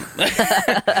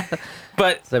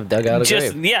 but They've dug out a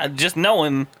just grave. yeah, just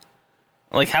knowing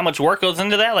like how much work goes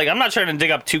into that. Like, I'm not trying to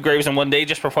dig up two graves in one day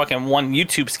just for fucking one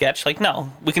YouTube sketch. Like,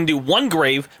 no, we can do one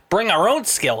grave, bring our own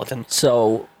skeleton.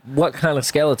 So what kind of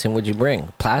skeleton would you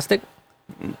bring? Plastic?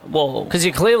 Well, Because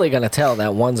you're clearly gonna tell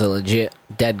that one's a legit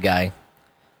dead guy,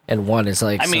 and one is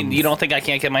like. I mean, you don't think I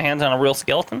can't get my hands on a real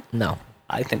skeleton? No.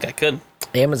 I think I could.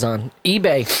 Amazon,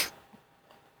 eBay.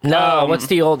 No, what's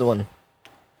the old one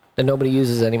that nobody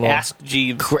uses anymore? Ask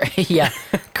Jeeves. Yeah,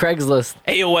 Craigslist.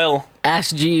 AOL.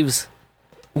 Ask Jeeves.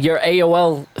 Your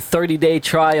AOL 30-day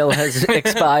trial has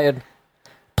expired.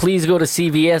 Please go to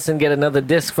CVS and get another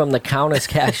disc from the counter's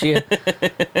cashier.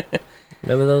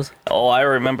 Remember those? Oh, I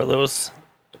remember those.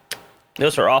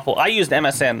 Those were awful. I used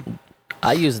MSN.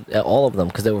 I used all of them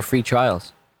because they were free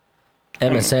trials.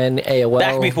 MSN, AOL.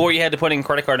 Back before you had to put in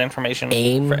credit card information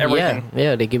AIM. for everything.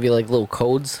 Yeah, they give you like little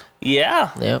codes.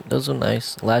 Yeah. Yeah, those were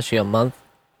nice. Last year a month.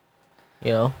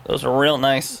 You know, Those were real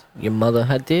nice. your mother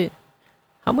had it.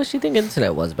 How much do you think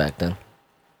internet was back then?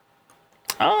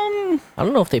 I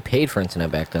don't know if they paid for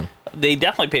internet back then. They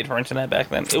definitely paid for internet back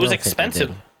then. It was don't think they expensive.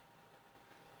 did.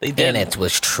 They did. And it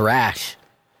was trash.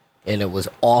 And it was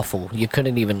awful. You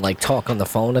couldn't even like talk on the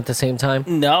phone at the same time.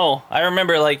 No, I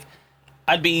remember like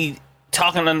I'd be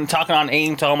talking on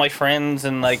AIM to all my friends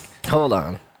and like Hold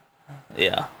on.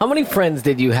 yeah, How many friends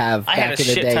did you have I had back a in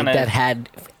the shit day ton of- that had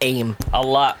AIM? a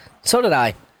lot. So did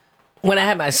I. When I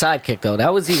had my sidekick though,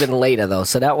 that was even later though.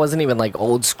 So that wasn't even like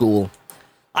old school.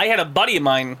 I had a buddy of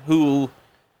mine who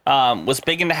was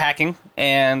big into hacking,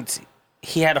 and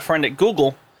he had a friend at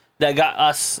Google that got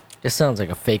us. This sounds like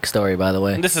a fake story, by the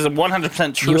way. This is a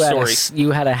 100% true You had story.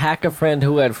 you had a hacker friend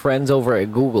who had friends over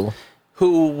at Google.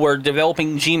 Who were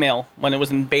developing Gmail when it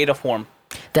was in beta form.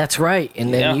 That's right.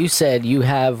 And then Yeah. you said you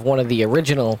have one of the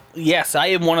original. Yes, I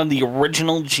have one of the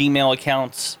original Gmail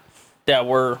accounts that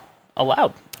were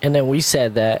allowed. And then we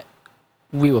said that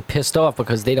we were pissed off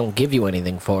because they don't give you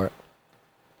anything for it.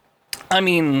 I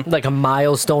mean, Like a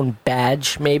milestone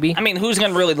badge, maybe. who's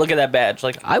gonna really look at that badge?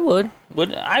 Like, I would. I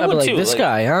I'd would be like, too. this Like,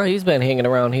 guy, huh? He's been hanging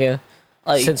around here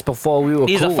like, since before we were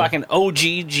he's cool. a fucking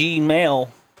OG Gmail.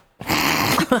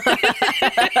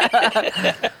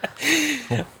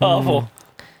 Awful.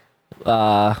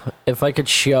 If I could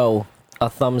show a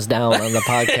thumbs down on the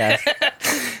podcast,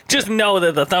 Just know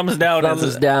that the thumbs down thumbs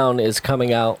is down is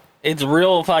coming out. it's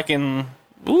real fucking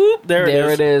whoop. There There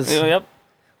it it is. is. Yep.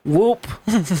 Whoop.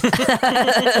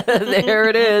 There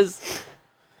it is.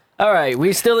 All right,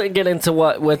 we still didn't get into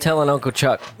what we're telling Uncle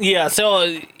Chuck. Yeah.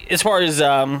 So as far as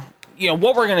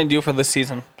what we're gonna do for this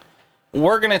season,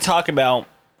 we're gonna talk about.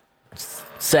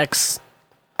 Sex.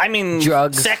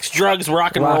 Drugs. Sex, drugs,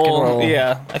 rock and Rock and roll. roll.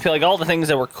 Yeah. I feel like all the things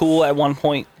that were cool at one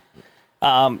point.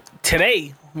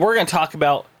 Today, we're going to talk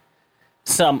about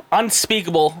some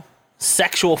unspeakable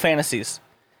sexual fantasies.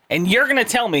 And you're going to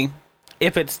tell me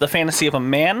if it's the fantasy of a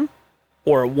man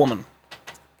or a woman.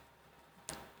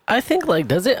 I think, like,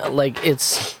 does it, like,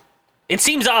 it's, It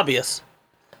seems obvious.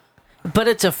 but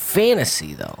it's a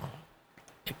fantasy, though.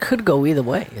 It could go either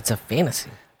way. It's a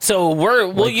fantasy. So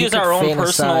we'll Like, you use could our own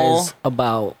personal. fantasize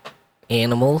about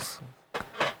animals.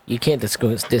 You can't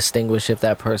distinguish if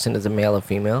that person is a male or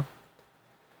female.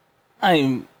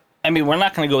 We're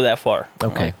not going to go that far.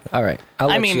 Okay, all right.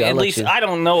 I'll At let least you, I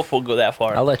don't know if we'll go that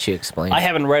far. I'll let you explain. I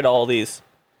haven't read all these.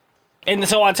 And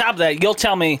so on top of that, you'll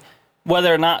tell me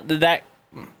whether or not that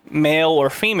male or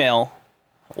female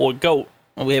or goat.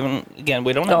 We don't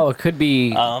know. Oh, it could be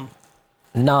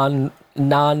non.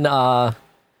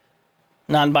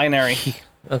 Non-binary.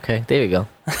 Okay, there you go.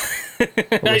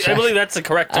 I believe that's the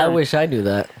correct I term. wish I knew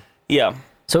that. Yeah.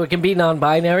 So it can be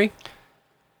non-binary.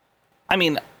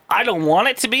 I don't want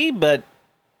it to be, but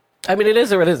I mean, it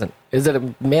is or it isn't. Is it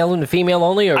a male and a female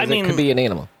only, or it could be an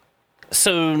animal?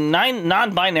 so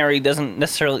non-binary doesn't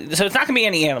necessarily. So it's not going to be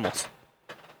any animals.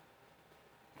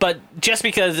 But just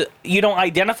because you don't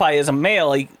identify as a male,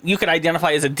 like, you could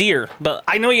identify as a deer. But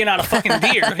I know you're not a fucking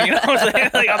deer. You know what I'm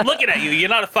saying? Like, I'm looking at you. You're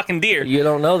not a fucking deer. You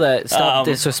don't know that. Stop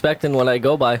disrespecting what I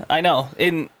go by. I know.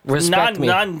 In Respect me.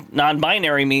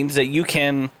 non-binary means that you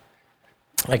can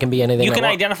I can be anything. you I can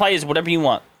want. identify as whatever you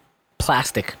want.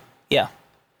 Plastic. Yeah.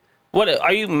 What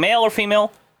are you, male or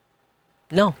female?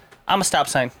 No. I'm a stop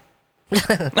sign.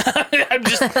 I'm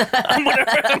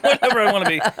whatever I want to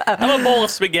be. I'm a bowl of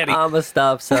spaghetti. I'm a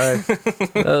stop sign.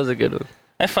 That was a good one.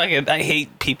 I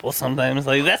hate people sometimes.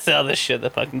 Like, that's the other shit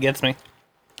that fucking gets me.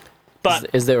 But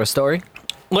Is there a story?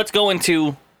 let's go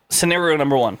into scenario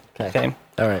number one. Okay.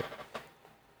 All right.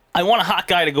 I want a hot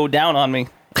guy to go down on me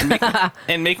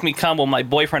and make me come while my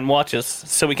boyfriend watches,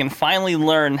 so we can finally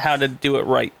learn how to do it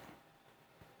right.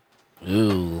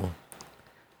 Ooh.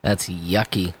 That's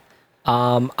yucky.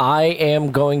 I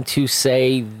am going to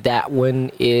say that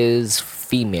one is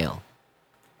female.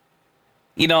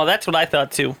 That's what I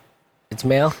thought too. It's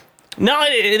male? No,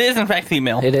 it is in fact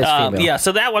female. It is female. Yeah,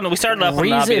 so that one, we started off with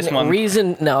an obvious one.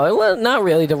 No, not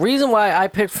really. The reason why I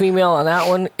picked female on that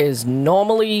one is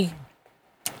normally,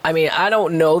 I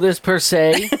don't know this per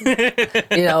se,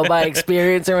 by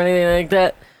experience or anything like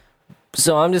that.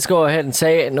 So I'm just go ahead and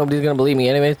say it, and nobody's gonna believe me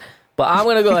anyways. But I'm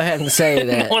gonna go ahead and say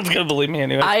that No one's gonna believe me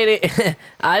anyway.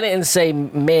 I didn't say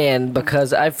man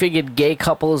because I figured gay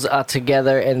couples are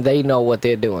together and they know what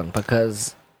they're doing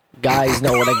because guys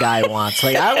know what a guy wants.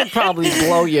 Like, I would probably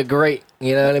blow you great.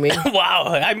 You know what I mean? Wow.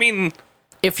 I mean,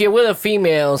 If you're with a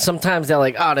female, sometimes they're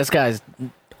like, oh, this guy's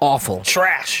awful.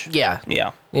 trash. Yeah.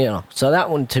 Yeah. You know, so that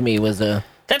one to me was a...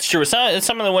 That's true.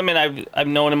 Some of the women I've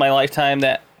known in my lifetime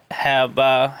that have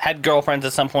had girlfriends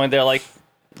at some point, they're like,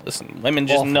 listen, women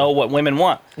just Awful. know what women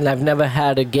want. And I've never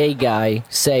had a gay guy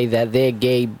say that their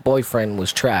gay boyfriend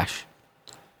was trash.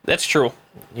 That's true.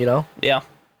 You know? Yeah.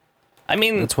 I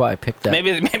mean, That's why I picked that.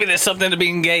 maybe there's something to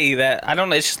being gay that I don't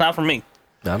know. It's just not for me.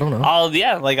 I don't know. I'll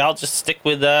just stick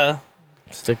with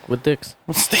Stick with dicks.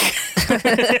 stick.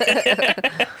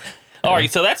 All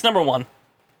right, so that's number 1.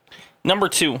 Number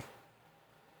 2.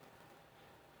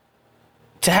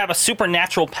 To have a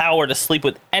supernatural power to sleep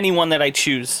with anyone that I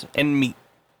choose and meet.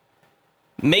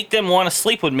 Make them want to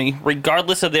sleep with me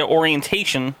regardless of their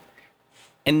orientation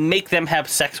and make them have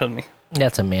sex with me.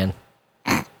 That's a man.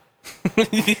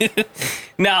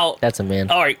 Now, That's a man.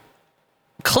 all right.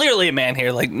 Clearly a man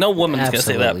here. Like, no woman's going to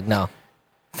say that. Absolutely. No.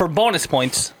 For bonus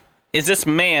points, is this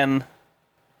man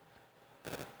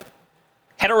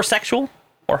heterosexual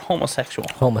or homosexual?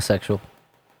 Homosexual.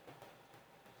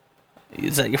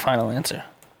 Is that your final answer?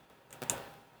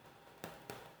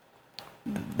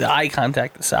 The eye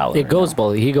contact is solid. It goes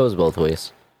both. He goes both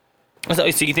ways. So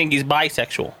you think he's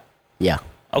bisexual? Yeah.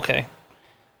 Okay.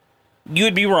 You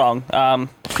would be wrong.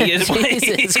 He is.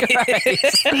 Jesus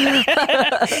Christ.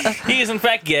 He is in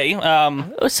fact gay.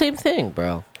 Same thing,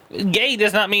 bro. Gay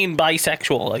does not mean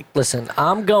bisexual. Like, Listen,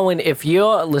 I'm going. If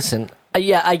you're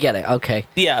yeah, I get it. Okay.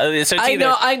 yeah. So it's I either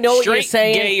know what you're straight,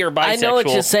 saying. gay, or bisexual. I know what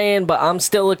you're saying, but I'm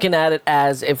still looking at it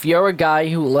as if you're a guy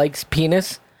who likes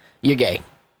penis, you're gay.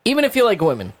 Even if you like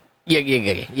women, you're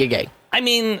gay. You're gay. I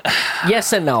mean,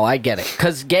 Yes and no, I get it.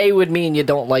 Because gay would mean you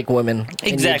don't like women. and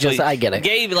you exactly. I get it.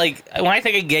 Gay, like when I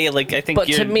think of gay, like I think But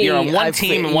to me, you're on one I team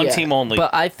fe- and one yeah. team only.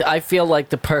 But I feel like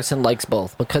the person likes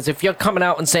both. Because if you're coming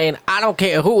out and saying, I don't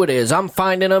care who it is, I'm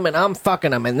finding them and I'm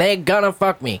fucking them and they're gonna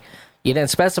fuck me. You didn't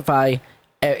specify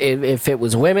if it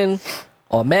was women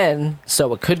or men,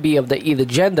 so it could be of the either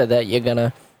gender that you're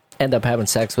gonna end up having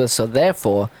sex with. So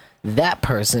therefore, that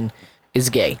person is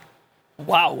gay.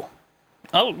 Wow.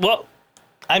 Oh, well,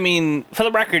 I mean, for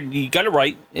the record, you got it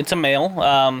right. It's a male,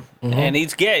 Mm-hmm. and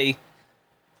he's gay.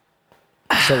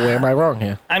 So where am I wrong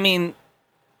here? I mean,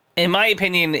 in my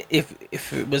opinion,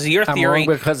 if it was your I'm theory... wrong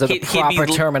because of the he'd proper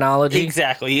be, terminology?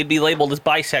 Exactly. He'd be labeled as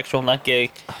bisexual, not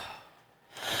gay.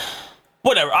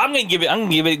 Whatever. I'm gonna give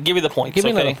you the points. Give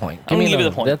me okay? another point. I'm gonna give you the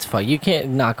another- point. That's fine. You can't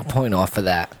knock a point off for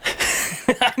that.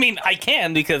 I mean, I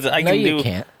can because I No, can you do.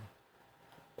 can't.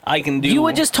 I can do. You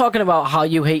were just talking about how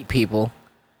you hate people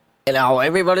and how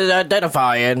everybody's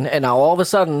identifying, and now all of a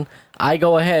sudden I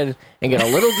go ahead and get a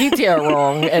little detail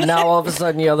wrong, and now all of a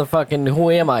sudden you're the fucking who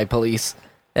am I police.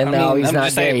 And I now mean, he's I'm not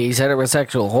just gay, saying- he's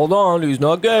heterosexual. Hold on, he's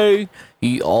not gay.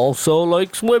 He also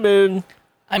likes women.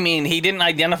 I mean, he didn't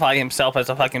identify himself as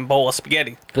a fucking bowl of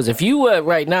spaghetti. Because if you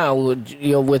right now,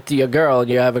 you're with your girl, and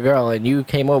you have a girl, and you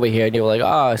came over here and you were like, oh,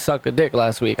 I sucked a dick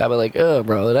last week, I'd be like, oh,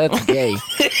 bro, that's gay.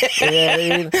 You know what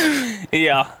I mean?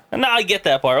 Yeah. No, I get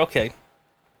that part. Okay.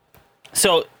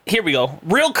 So here we go.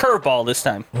 Real curveball this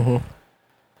time. Mm-hmm.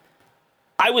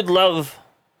 I would love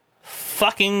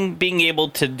fucking being able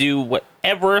to do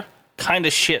whatever kind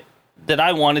of shit that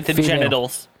I wanted to Female.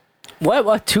 genitals.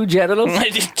 What? Two genitals?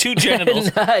 Just 2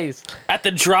 genitals Nice. at the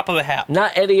drop of a hat.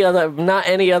 Not any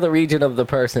other region of the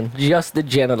person, just the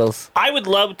genitals. I would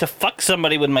love to fuck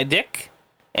somebody with my dick,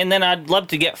 and then I'd love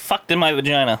to get fucked in my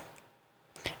vagina.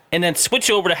 And then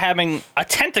switch over to having a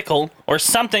tentacle or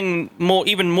something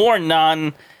even more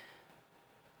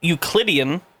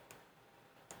non-Euclidean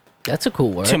That's a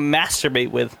cool word. to masturbate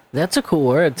with. That's a cool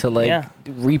word to Yeah.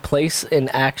 replace an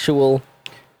actual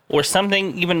Or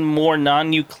something even more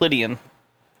non-Euclidean.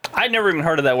 I'd never even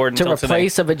heard of that word to until today.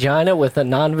 replace a vagina with a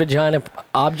non-vagina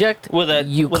object With a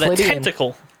Euclidean.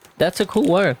 tentacle. That's a cool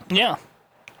word. Yeah.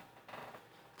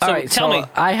 All So right, tell me.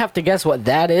 I have to guess what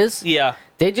that is. Yeah.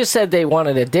 They just said they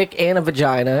wanted a dick and a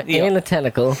vagina Yeah. and a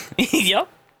tentacle Yep.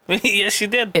 Yes, you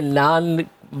did. and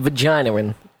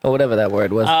non-vaginarin or whatever that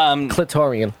word was.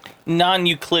 Clitorian.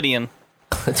 Non-Euclidean.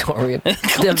 Clitorian.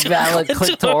 The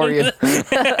valedictorian.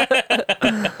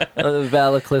 The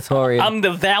valedictorian. I'm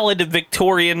the valid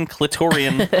Victorian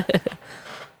clitorian.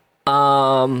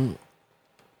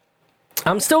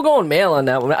 I'm still going male on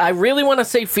that one. I really want to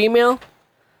say female.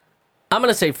 I'm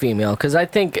going to say female because I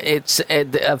think it's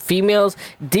females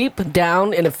deep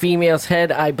down in a female's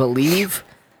head, I believe.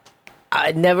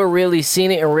 I'd never really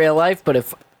seen it in real life, but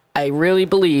if I really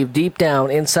believe deep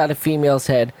down inside a female's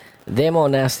head, they're more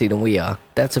nasty than we are.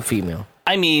 That's a female.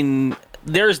 I mean,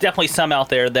 there's definitely some out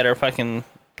there that are fucking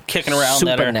kicking around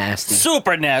that Super are nasty.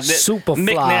 super nasty, Super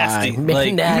Mick fly. nasty,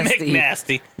 like Mick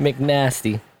nasty.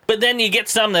 McNasty. But then you get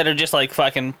some that are just like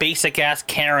fucking basic ass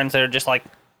Karens that are just like,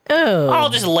 Oh. I'll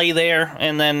just lay there,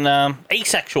 and then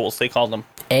asexuals they call them.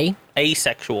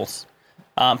 Asexuals,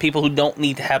 people who don't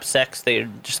need to have sex. They're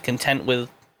just content with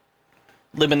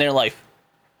living their life.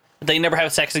 If they never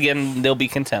have sex again, they'll be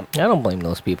content. I don't blame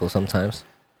those people sometimes.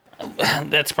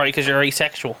 That's probably because you're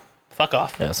asexual. Fuck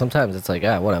off. Yeah, sometimes it's like,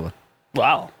 whatever.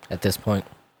 Wow. At this point.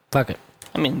 Fuck it.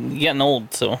 I mean, you're getting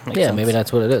old, so makes Yeah, sense. maybe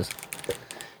that's what it is.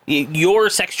 Your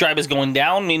sex drive is going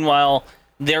down. Meanwhile,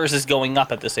 theirs is going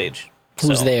up at this age.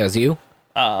 Who's So, theirs? You?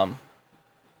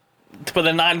 For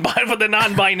the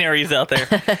non-binaries out there.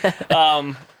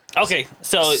 Okay,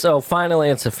 so So finally,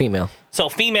 it's a female.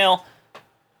 female,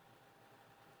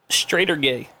 straight or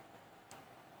gay.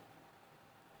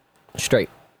 Straight.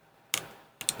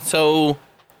 So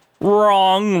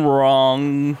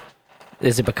wrong.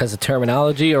 Is it because of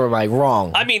terminology, or am I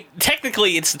wrong? I mean,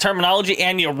 technically, it's the terminology,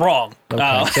 and you're wrong.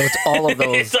 Okay, so it's all of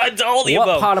those. it's all the What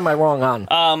above. part am I wrong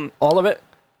on? All of it?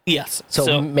 Yes.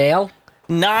 So male?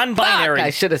 non-binary. Fuck, I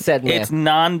should have said male. It's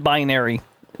non-binary.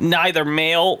 Neither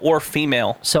male or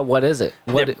female. So what is it?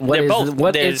 They're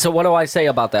both. So what do I say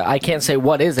about that? I can't say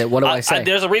what is it. What do I say?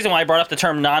 There's a reason why I brought up the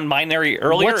term non-binary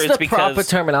earlier. What's It's the proper because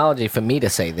terminology for me to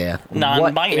say there?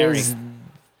 Non-binary. What is,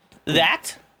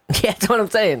 that, yeah, that's what I'm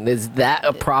saying. Is that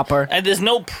a proper? and there's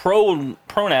no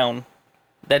pronoun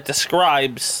that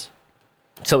describes.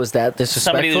 So is that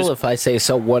Somebody disrespectful who's- if I say,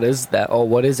 so what is that? Or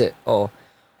what is it? Or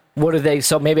what are they?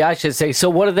 So maybe I should say, so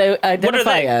what do they What are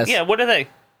identify they? as? Yeah, what are they?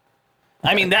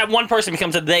 I mean, that one person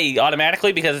becomes a they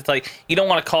automatically because it's like you don't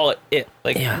want to call it.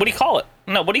 Like, Yeah. what do you call it?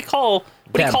 No, what do you call?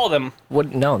 What do you Them. call them?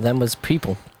 What? No, them was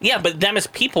people. Yeah, but them as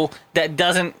people that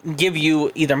doesn't give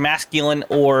you either masculine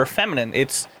or feminine.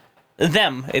 It's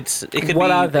them. It could What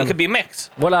be. are them? It could be a mix.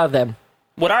 What are them?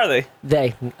 What are they?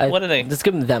 They. What are they? Let's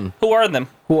give them them. Who are them?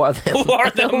 Who are them? Who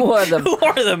are them? Who are them? Who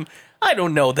are them? I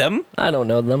don't know them. I don't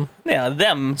know them. Yeah,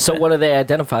 them. So what do they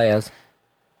identify as?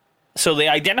 So they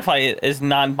identify it as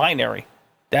non-binary.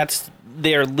 That's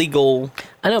their legal.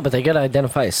 I know, but they gotta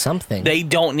identify as something. They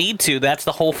don't need to. That's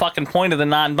the whole fucking point of the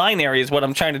non-binary. Is what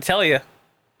I'm trying to tell you.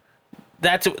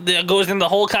 That goes into the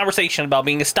whole conversation about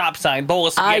being a stop sign, bowl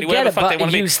of I spaghetti, whatever get the it, fuck they but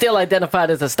want to you be. still identified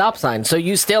as a stop sign, so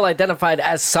you still identified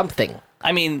as something.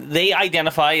 I mean, they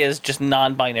identify as just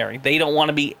non-binary. They don't want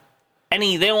to be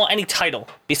any. They don't want any title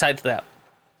besides that.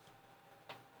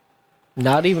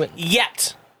 Not even.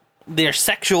 Yet, their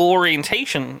sexual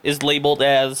orientation is labeled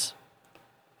as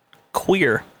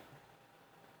queer.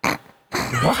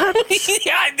 What?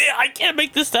 Yeah, I can't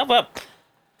make this stuff up.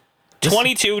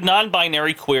 22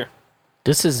 non-binary queer.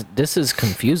 This is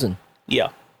confusing. Yeah.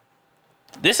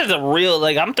 This is a real,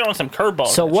 like, I'm throwing some curveballs.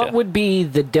 So at what ya. would be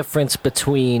the difference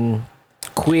between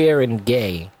queer and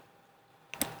gay?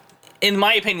 In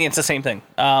my opinion, it's the same thing.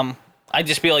 I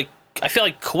just feel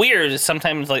like queer is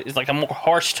sometimes like a more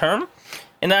harsh term,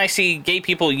 and then I see gay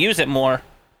people use it more.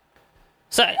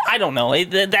 So I don't know.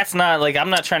 That's not like I'm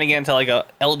not trying to get into like a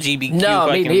LGBTQ No, me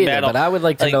fucking neither. battle. But I would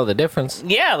like to Like, know the difference.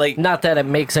 Yeah, like Not that it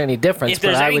makes any difference, if but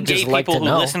there's I any would gay just like people to who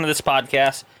know. listen to this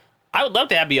podcast, I would love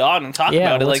to have you on and talk Yeah,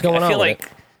 about it. what's Like going I feel on with like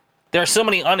there are so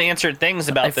many unanswered things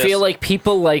about I this. feel like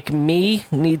people like me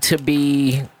need to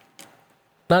be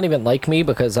not even like me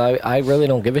because I really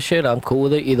don't give a shit. I'm cool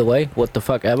with it either way. What the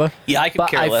fuck ever. Yeah, I could But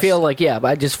care I less. feel like but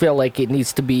I just feel like it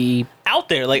needs to be out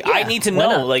there. Like I Yeah, need to why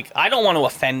know. not? Like I don't want to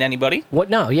offend anybody, what?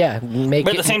 No, yeah, make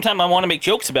but it at the same time, I want to make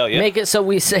jokes about you. make it so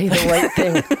we say the right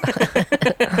thing.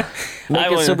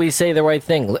 Make it so we say the right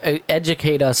thing.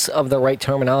 Educate us of the right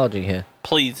terminology here.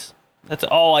 Please. That's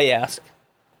all I ask.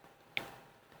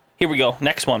 Here we go.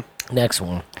 Next one. Next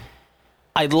one.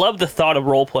 I love the thought of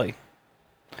roleplay.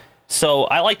 So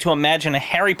I like to imagine a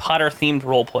Harry Potter themed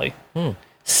roleplay.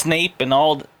 Snape and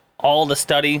all the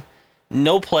study,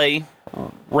 no play,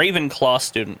 Ravenclaw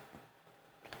student.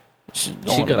 She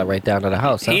got it right down to the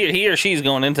house. Huh? He or she's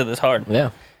going into this hard.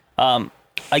 Yeah.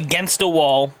 Against a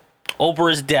wall, over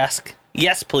his desk.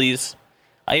 Yes, please.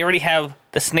 I already have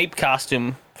the Snape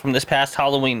costume from this past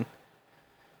Halloween.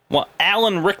 What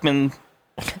Alan Rickman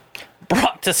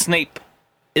brought to Snape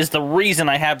is the reason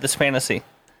I have this fantasy.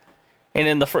 And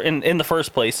in the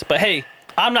first place. But hey,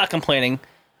 I'm not complaining.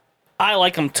 I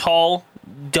like him tall,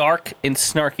 dark, and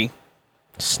snarky.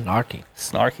 Snarky.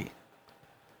 Snarky.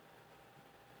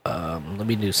 Let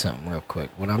me do something real quick.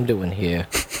 What I'm doing here,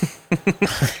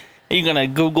 Are you gonna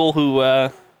Google who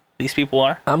these people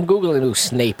are? I'm googling who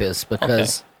Snape is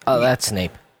because that's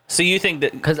Snape. So you think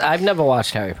that? Because I've never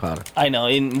watched Harry Potter. I know.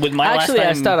 With my Actually, last time,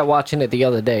 I started watching it the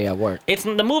other day at work. It's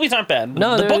the movies aren't bad.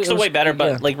 No, the books it are way was- better,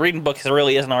 but yeah. like reading books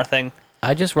really isn't our thing.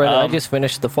 I just read it. I just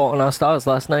finished The Fault in Our Stars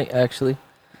last night, actually.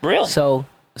 Really? So,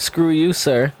 screw you,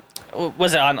 sir.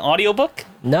 Was it on audiobook?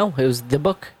 No, it was the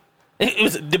book. It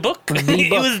was the book. The It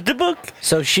book. was the book.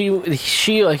 So she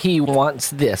or he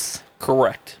wants this.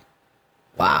 Correct.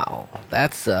 Wow,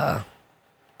 that's a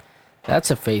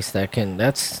face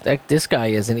this guy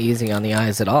isn't easy on the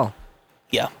eyes at all.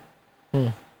 Yeah.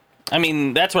 I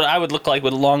mean, that's what I would look like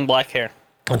with long black hair.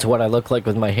 That's what I look like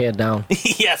with my hair down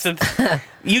Yes,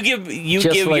 you give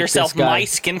Just like yourself this guy. my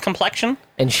skin complexion.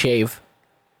 and shave,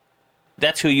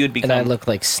 That's who you'd become. and I look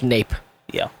like Snape.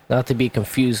 Yeah. Not to be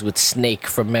confused with Snake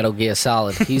from Metal Gear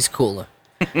Solid. He's cooler.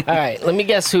 All right, let me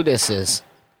guess who this is.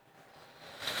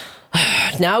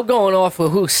 Now going off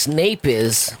of who Snape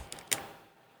is.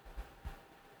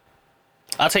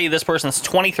 I'll tell you, this person's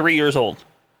 23 years old,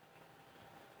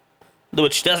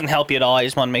 which doesn't help you at all. I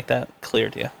just want to make that clear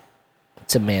to you.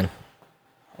 It's a man.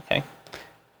 Okay.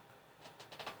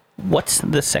 What's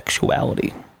the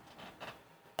sexuality?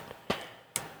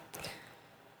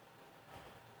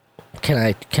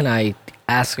 Can I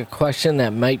ask a question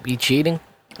that might be cheating?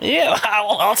 Yeah,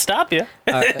 I'll stop you.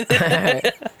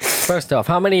 First off,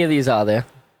 how many of these are there?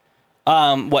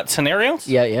 What scenarios?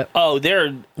 Yeah. Oh,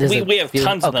 There's we a have few.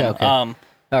 tons of them. Okay.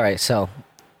 All right, so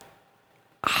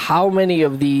how many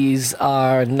of these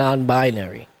are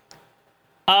non-binary?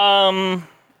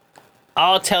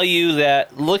 I'll tell you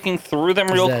that looking through them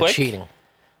Is real that quick, cheating?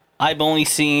 I've only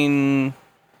seen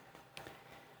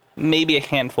maybe a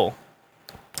handful.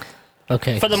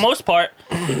 Okay. For the most part,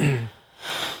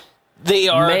 they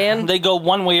are Man. they go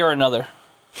one way or another.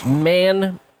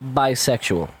 Man,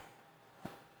 bisexual.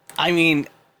 I mean,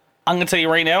 I'm gonna tell you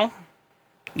right now,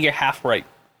 you're half right.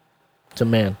 It's a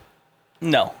man.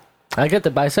 No, I get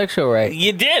the bisexual right.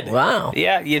 you did. Wow.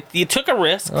 Yeah, you took a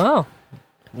risk. Oh,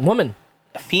 woman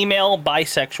Female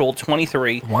bisexual,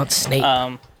 23. wants Snape.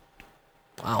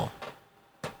 Wow.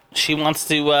 She wants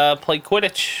to play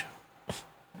Quidditch,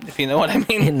 if you know what I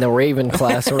mean, In the Raven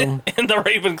classroom. in the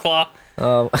Ravenclaw.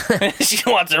 She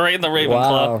wants it right in the Ravenclaw.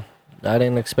 Wow. I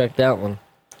didn't expect that one.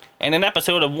 And an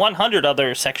episode of 100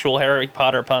 other sexual Harry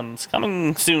Potter puns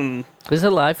coming soon. There's a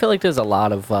lot. I feel like there's a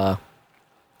lot of.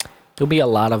 There'll be a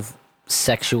lot of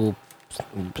sexual.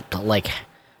 Like,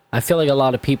 I feel like a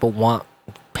lot of people want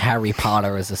Harry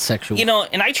Potter as a sexual. You know,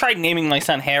 and I tried naming my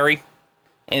son Harry,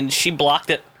 and she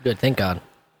blocked it. Good. Thank God.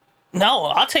 No,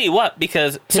 I'll tell you what,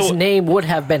 because His name would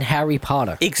have been Harry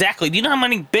Potter. exactly. Do you know how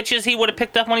many bitches he would have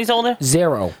picked up when he's older?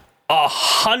 0.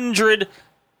 100,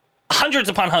 hundreds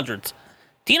upon hundreds.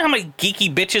 Do you know how many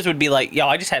geeky bitches would be like, yo,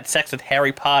 I just had sex with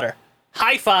Harry Potter.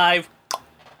 High five.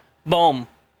 Boom.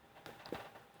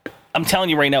 I'm telling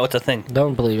you right now, it's a thing.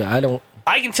 Don't believe it. I don't.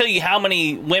 I can tell you how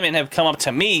many women have come up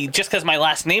to me just because my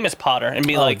last name is Potter and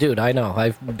be Oh, like, dude, I know.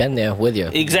 I've been there with you.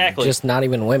 Exactly. Just not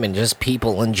even women, just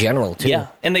people in general too. yeah,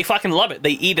 and they fucking love it.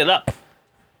 They eat it up.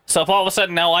 So if all of a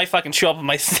sudden now I fucking show up in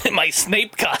my my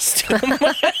Snape costume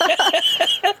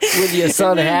With your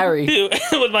son Harry,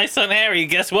 with my son Harry,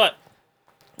 guess what?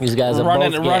 these guys are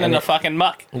Running both running getting the it. fucking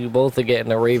muck. You both are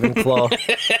getting a Ravenclaw.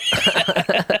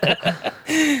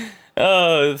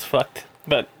 Oh, it's fucked.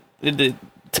 But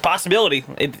it's a possibility.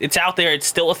 It's out there. It's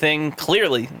still a thing.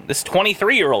 Clearly, this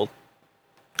 23-year-old.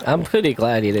 I'm pretty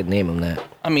glad you didn't name him that.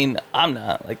 I mean, I'm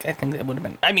not. Like, I think that would have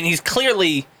been. I mean, he's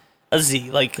clearly a Z.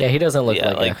 Like, Yeah, he doesn't look Yeah,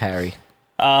 like a like- Harry.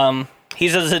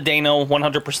 he's a Zdeno,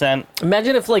 100%.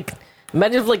 Imagine if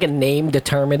a name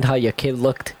determined how your kid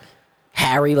looked.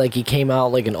 Harry, like he came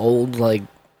out like an old, like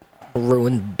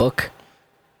ruined book.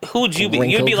 Who would you be?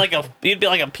 Wrinkled. You'd be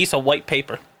like a piece of white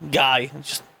paper guy.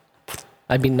 Just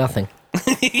I'd be nothing.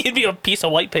 you'd be a piece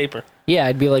of white paper. Yeah,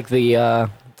 I'd be like the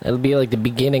it'd be like the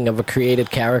beginning of a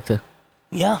created character.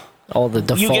 Yeah. All the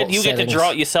default You get to settings.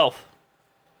 draw it yourself.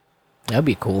 That'd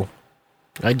be cool.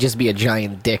 I'd just be a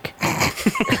giant dick.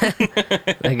 I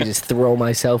could just throw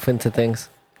myself into things.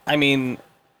 I mean,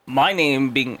 my name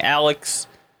being Alex.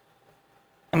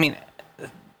 I mean,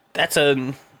 that's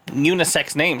a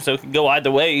unisex name, so it could go either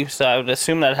way. So I would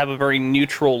assume that'd have a very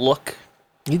neutral look.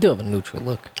 You do have a neutral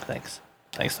look. Thanks.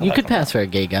 You could pass for a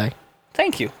gay guy.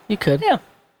 Thank you. You could. Yeah.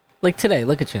 Like today,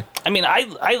 look at you. I mean, I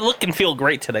look and feel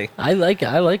great today. I like it.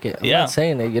 I'm Yeah. not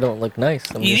saying that you don't look nice.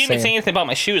 I'm You just didn't even say saying anything about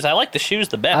my shoes. I like the shoes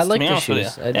the best. I like to be the honest with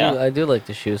shoes. you. I do like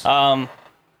the shoes. But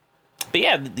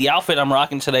yeah, the outfit I'm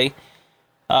rocking today,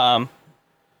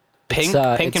 Pink,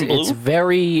 pink and blue. It's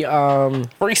very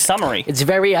Very summery. It's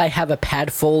very. I have a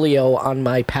Padfolio on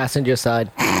my passenger side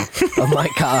of my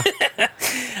car.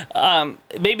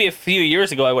 Maybe a few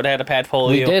years ago, I would have had a Padfolio.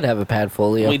 We did have a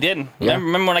Padfolio. We did. Yeah.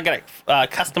 Remember when I got it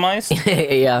customized?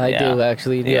 Yeah, I Yeah. do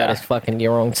actually. You Yeah. got a fucking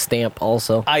your own stamp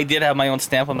also. I did have my own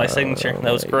stamp on my signature.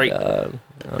 That was My great. God.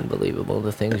 Unbelievable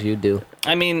the things you do.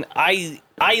 I mean, I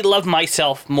love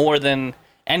myself more than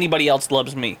anybody else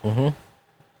loves me. Mm-hmm.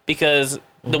 Because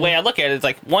the way I look at it is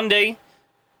like, one day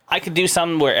I could do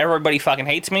something where everybody fucking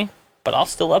hates me, but I'll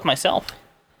still love myself.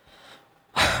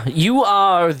 You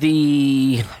are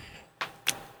the.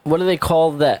 What do they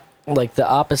call that? Like the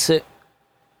opposite.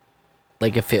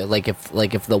 Like if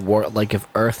the world, like if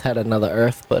Earth had another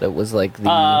Earth, but it was like the.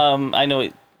 I know.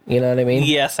 You know what I mean?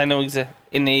 Yes, I know.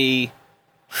 In a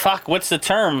fuck, what's the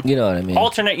term? You know what I mean?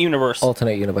 Alternate universe.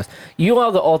 Alternate universe. You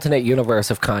are the alternate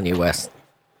universe of Kanye West.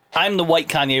 I'm the white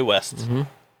Kanye West. Mm-hmm.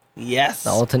 Yes. The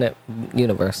alternate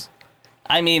universe.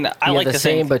 I mean, I You're like the to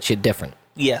same, think. but you're different.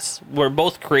 Yes, we're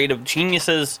both creative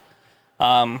geniuses.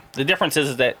 The difference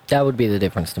is that That would be the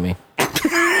difference to me.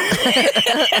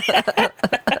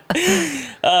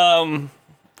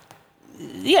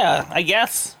 yeah, I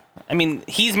guess. I mean,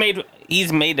 he's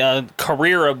made a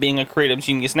career of being a creative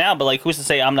genius now, but like, who's to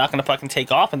say I'm not going to fucking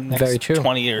take off in the next Very true.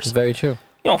 20 years? Very true. You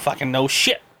don't fucking know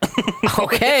shit.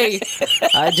 Okay,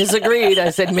 I disagreed.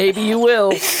 I said maybe you will.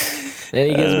 Then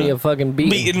he gives me a fucking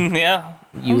beat. Beaten, yeah.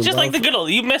 You Just like love- the good old.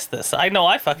 You missed this. I know.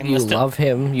 I fucking You missed love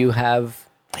him. You have.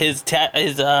 it.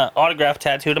 His autograph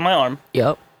tattooed on my arm.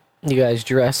 Yep. You guys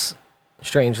dress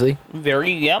strangely.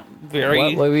 Very.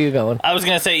 Where were you going? I was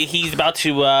gonna say he's about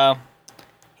to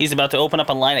open up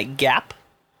a line at Gap.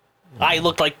 It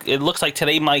looks like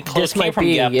today my clothes This came might from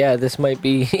be. Gap. Yeah, this might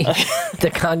be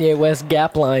the Kanye West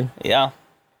Gap line. Yeah.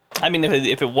 I mean,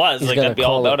 if it was, He's like, gonna I'd be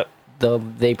all call about it. The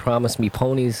They Promised Me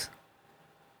Ponies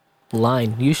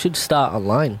line. You should start a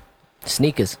line.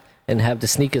 Sneakers. And have the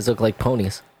sneakers look like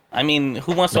ponies. I mean,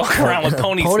 who wants to walk around with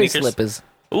pony sneakers? Slippers.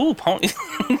 Ooh, pony.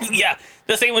 Yeah,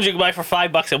 the same ones you can buy for $5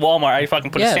 at Walmart. I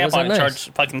fucking put a Yeah, stamp those on are and nice.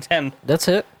 charge fucking 10. That's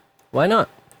it. Why not?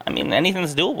 I mean,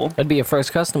 anything's doable. I'd be your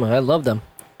first customer. I love them.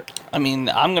 I mean,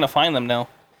 I'm gonna find them now.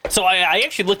 So I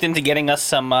actually looked into getting us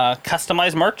some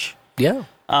customized merch Yeah.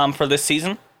 for this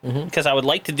season Mm-hmm. because I would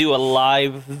like to do a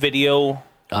live video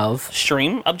Of.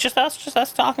 stream of just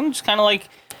us talking, just kind of like.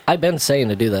 I've been saying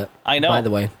to do that. I know. By the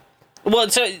way. Well,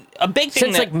 it's a big thing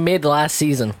Since that like mid last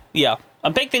season. yeah, a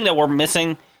big thing that we're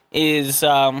missing is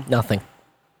Nothing.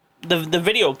 the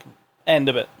video end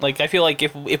of it. Like, I feel like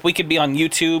if we could be on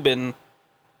YouTube and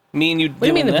me and you What do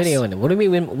you mean doing the this, video end of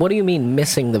it? What do you mean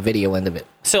missing the video end of it?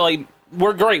 so like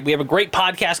we're great. We have a great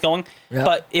podcast going, Yeah.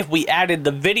 but if we added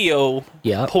the video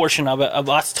Yeah. portion of it of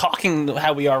us talking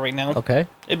how we are right now, Okay.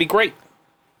 it'd be great.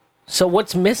 So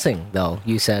what's missing though,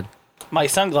 you said? My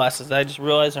sunglasses, I just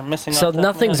realized are missing. So off the-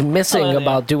 nothing's missing Oh, yeah.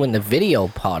 about doing the video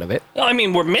part of it. No, I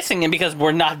mean, we're missing it because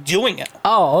we're not doing it.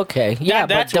 Oh, okay. Yeah,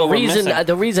 that's but the what we're reason missing.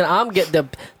 the reason I'm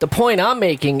the point I'm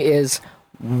making is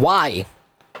why?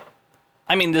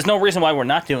 I mean, there's no reason why we're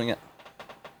not doing it.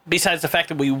 Besides the fact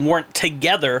that we weren't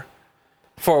together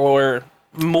for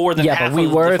more than Yeah, half but we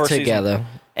of were the first together.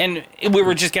 season. And we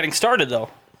were just getting started, though.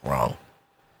 Wrong.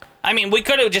 I mean, we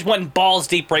could have just went balls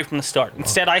deep right from the start.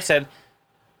 Instead, I said,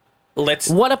 let's...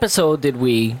 What episode did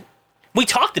we We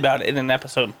talked about it in an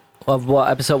episode. of what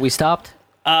episode we stopped?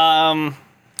 7.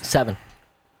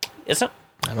 Is it?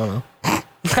 I don't know.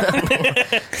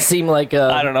 Seemed like a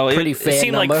I don't know. pretty It fair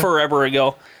seemed number. like forever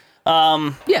ago.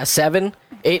 Yeah, 7,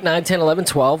 8, 9, 10, 11,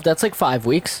 12. That's like 5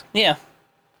 weeks. Yeah.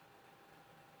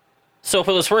 So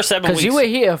for those first 7 weeks... Because you were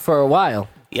here for a while.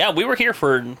 Yeah, we were here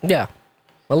for Yeah,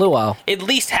 a little while. at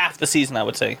least half the season, I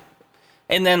would say.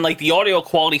 And then, like, the audio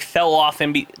quality fell off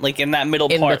in that middle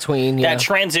In part. between, yeah. That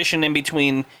transition in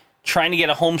between trying to get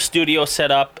a home studio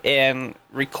set up and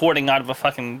recording out of a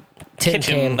fucking Tin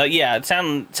kitchen. can. Yeah, it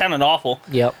sounded awful.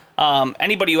 Yep.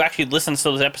 Anybody who actually listens to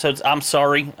those episodes, I'm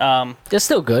sorry. They're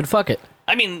still good. Fuck it.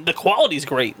 I mean, the quality's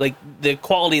great, like the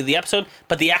quality of the episode,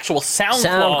 but the actual sound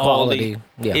quality,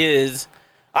 yeah. is...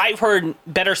 I've heard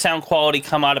better sound quality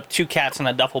come out of 2 cats in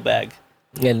a duffel bag.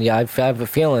 And yeah, I have a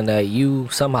feeling that you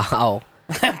somehow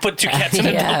Put 2 cats in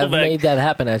a have duffel bag. made that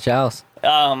happen at your house.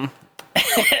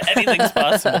 Anything's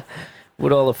possible.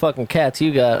 With all the fucking cats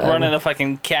you got. Running a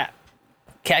fucking cat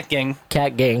gang.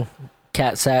 Cat gang.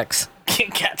 Cat sacks.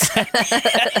 Cat sack.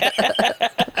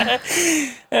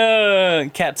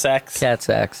 Cat sacks. Cat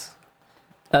sacks.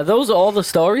 Are those all the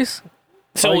stories?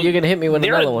 So Or you're going to hit me with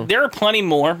another one? There are plenty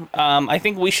more. I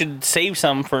think we should save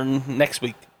some for next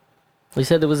week. We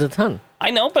said there was a ton.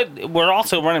 I know, but we're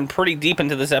also running pretty deep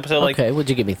into this episode. Like, Okay, would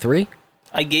you give me 3?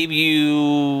 I gave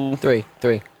you Three.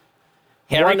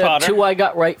 Harry Potter. 2 I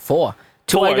got right. 4.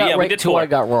 2 4, I got yeah, we right. did 2 4. I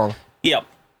got wrong. Yep.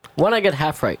 1 I got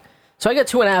half right. So I got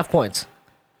 2.5 points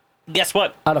Guess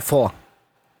what? out of 4.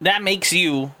 That makes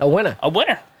you A winner. a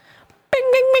winner. Bing,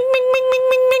 bing, bing, bing, bing, bing,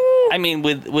 bing, bing. I mean,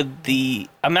 with the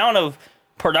amount of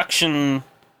production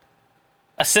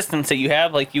assistance that you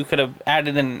have, like you could have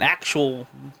added an actual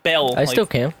bell. I still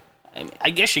can. I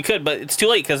guess you could, but it's too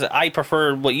late because I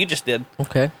prefer what you just did.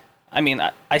 Okay. I mean,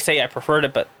 I say I preferred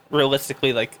it, but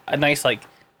realistically, like a nice like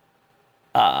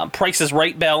Price is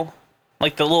Right bell,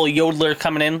 like the little yodeler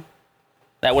coming in,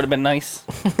 that would have been nice.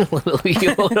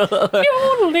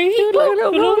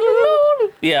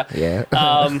 Yeah. Yeah.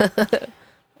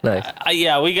 Nice.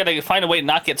 Yeah, we gotta find a way to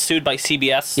not get sued by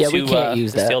CBS. Yeah, to, we can't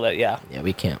use to that. steal that. Yeah, Yeah,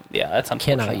 we can't. yeah, that's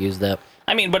unfortunate. Cannot use that.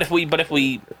 I mean, but if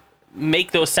we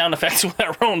make those sound effects with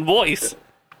our own voice,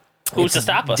 who's to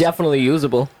stop us? Definitely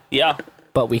usable, Yeah,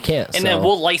 but we can't. and then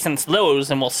we'll license those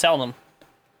and we'll sell them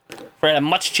for a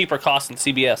much cheaper cost than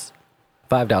CBS.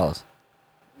 $5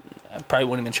 I probably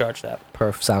wouldn't even charge that.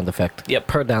 per sound effect. Yep.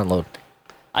 Per download.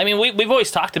 I mean, we've always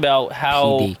talked about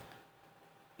how PD.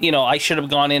 I should have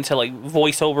gone into like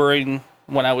voiceover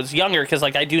when I was younger because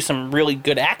like I do some really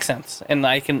good accents and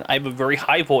I have a very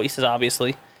high voice,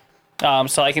 obviously.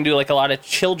 So I can do like a lot of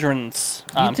children's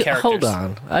characters. Hold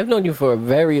on. I've known you for a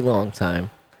very long time,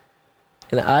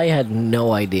 and I had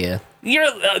no idea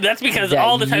That's because that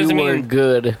all the times you I were mean,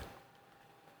 good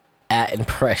at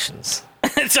impressions.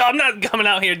 so I'm not coming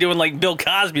out here doing like Bill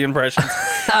Cosby impressions.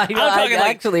 talking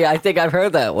actually, I think I've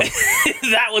heard that one.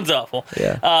 That one's awful.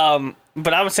 Yeah.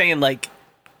 But I was saying like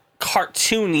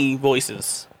cartoony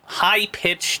voices, high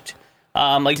pitched,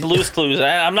 like Blue's Clues.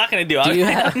 I'm not gonna do it. you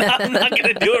I'm not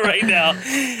gonna do it right now.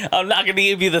 I'm not gonna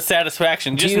give you the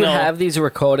satisfaction. Do Just you know, have these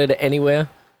recorded anywhere?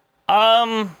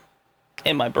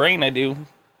 in my brain, I do.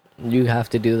 You have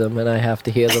to do them, and I have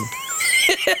to hear them.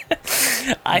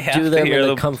 I have Do to them hear in the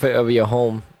them. comfort of your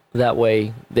home. That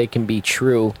way, they can be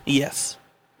true. Yes.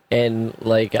 And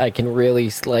like I can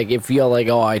really like if you're like,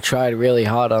 oh, I tried really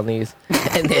hard on these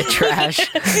and they're trash.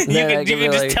 You then I can be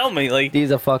just like, tell me like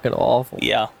these are fucking awful.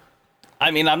 yeah.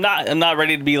 I mean, I'm not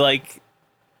ready to be like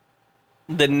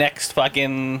the next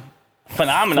fucking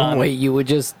phenomenon. Wait, you were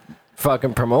just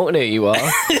fucking promoting it. You are.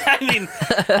 I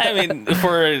mean,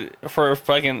 for a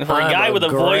guy I'm with a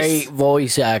great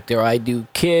voice. actor. I do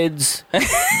kids.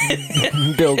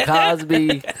 Bill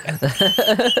Cosby.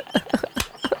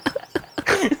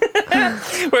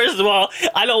 First of all,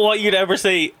 I don't want you to ever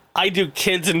say I do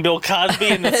kids and Bill Cosby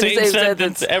in the same Same sentence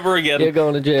sentence. ever again. You're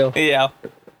going to jail. Yeah.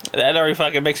 That already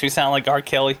fucking makes me sound like R.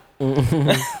 Kelly.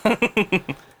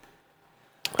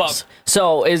 But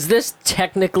So is this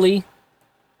technically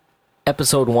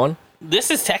episode 1?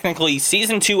 this is technically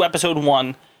season 2, episode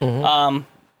 1.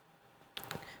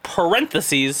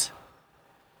 Parentheses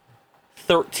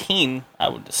 13, I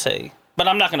would say. But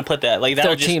I'm not going to put that. Like that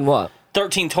would 13 what?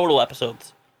 13 total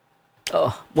episodes.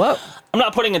 Oh, what? I'm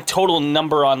not putting a total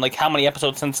number on like how many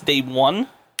episodes since day 1.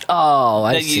 Oh,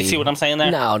 I You see what I'm saying there?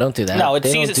 No, don't do that. No, it's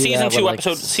They don't do season that 2 with,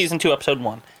 episode season 2 episode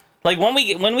 1. Like when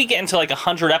we get into like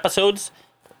 100 episodes,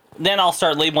 then I'll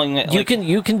start labeling it. You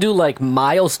can do like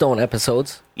milestone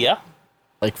episodes, Yeah.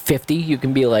 like 50. You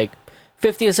can be like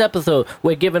 50th episode.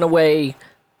 We're giving away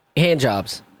hand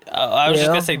jobs. I was You just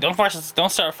know? gonna say, don't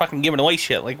start fucking giving away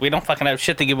shit. Like we don't fucking have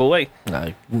shit to give away. No,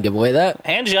 you can give away that.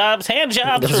 Hand jobs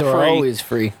Those for are free. always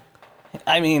free.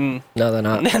 I mean, No, they're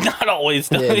not. not always.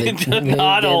 Yeah,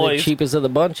 Not they're always. the cheapest of the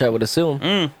bunch, I would assume.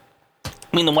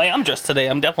 I mean, the way I'm dressed today,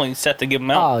 I'm definitely set to give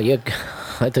them out. Oh,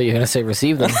 I thought you were gonna say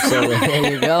receive them. So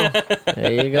there you go.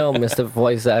 There you go, Mr.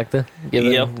 Voice Actor,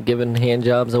 giving hand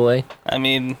jobs away. I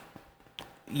mean,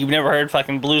 you've never heard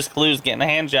fucking Blue's Clues getting a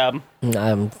hand job.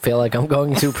 I feel like I'm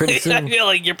going to pretty I soon. feel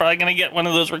like you're probably gonna get one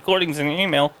of those recordings in your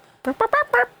email.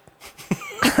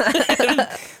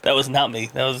 That was not me.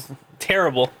 That was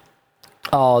terrible.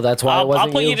 Oh, that's why it I'll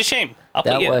wasn't put you. you to shame. I'll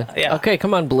That put you. way. Yeah. Okay,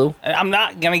 come on, Blue. I'm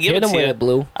not gonna give Hit it him to with you. it,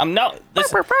 Blue. I'm not.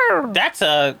 That's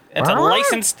a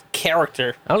licensed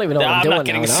character. I don't even know what I'm doing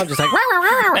getting now. I'm just like,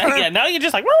 yeah, now you're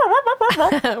just like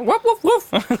woof, woof,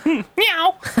 woof.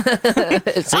 meow.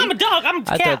 See? I'm a dog. I'm a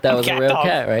cat. I thought that I'm was a cat real dog.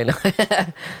 cat right now.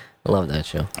 I love that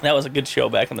show. That was a good show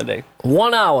back in the day.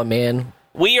 1 hour, man,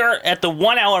 We are at the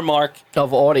 1 hour mark.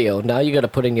 of audio. Now you got to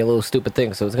put in your little stupid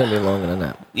thing, so it's gonna be longer than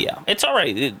that. Yeah, it's all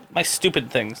right. My stupid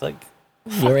things like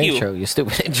Your you. intro, your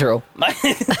stupid intro. my.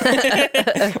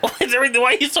 Why is everything?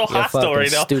 Why are you so Your hostile fucking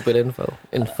right now? stupid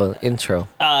intro.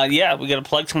 Yeah, we got to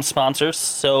plug some sponsors,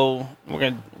 so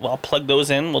I'll plug those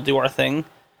in. We'll do our thing.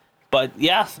 But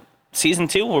yeah, season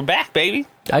 2, we're back, baby.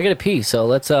 I gotta pee, so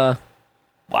let's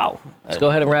Wow. Let's go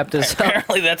ahead and wrap this up.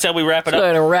 Apparently, that's how we wrap it Go up.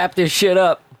 ahead and wrap this shit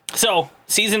up. So,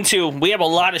 season 2, we have a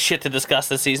lot of shit to discuss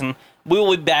this season. We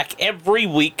will be back every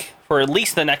week for at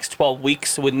least the next 12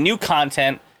 weeks with new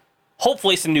content,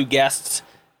 hopefully some new guests.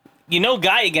 You know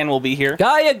Guy again will be here.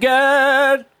 Guy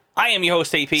again! I am your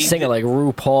host, AP. Sing it like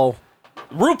RuPaul.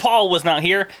 RuPaul was not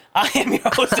here. I am your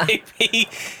host, AP.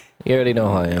 You already know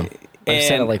who I am. I've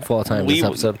said it And like 4 times this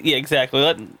episode. Yeah,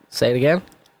 exactly. Say it again.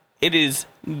 It is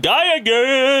Guy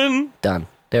again. Done.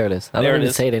 There it is. I There don't it even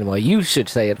is. say it anymore. You should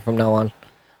say it from now on.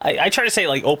 I try to say it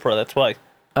like Oprah, that's why.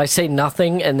 I say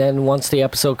nothing, and then once the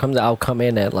episode comes out, I'll come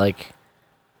in at like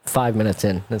 5 minutes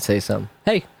in and say something.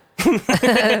 Hey.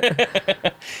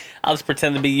 I'll just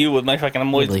pretend to be you with my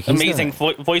fucking Like, he's amazing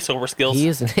voiceover skills. He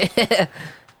isn't.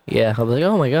 Yeah, I'll be like,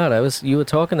 oh my god, you were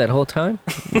talking that whole time?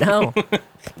 No.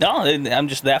 No, I'm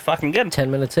just that fucking good.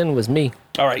 10 minutes in was me.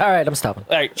 All right. All right, I'm stopping.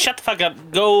 All right, shut the fuck up.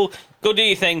 Go do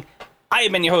your thing. I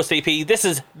have been your host, AP. This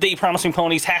is The Promising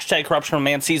Ponies, #Corruption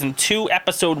Man, Season 2,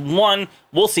 Episode 1.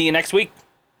 We'll see you next week.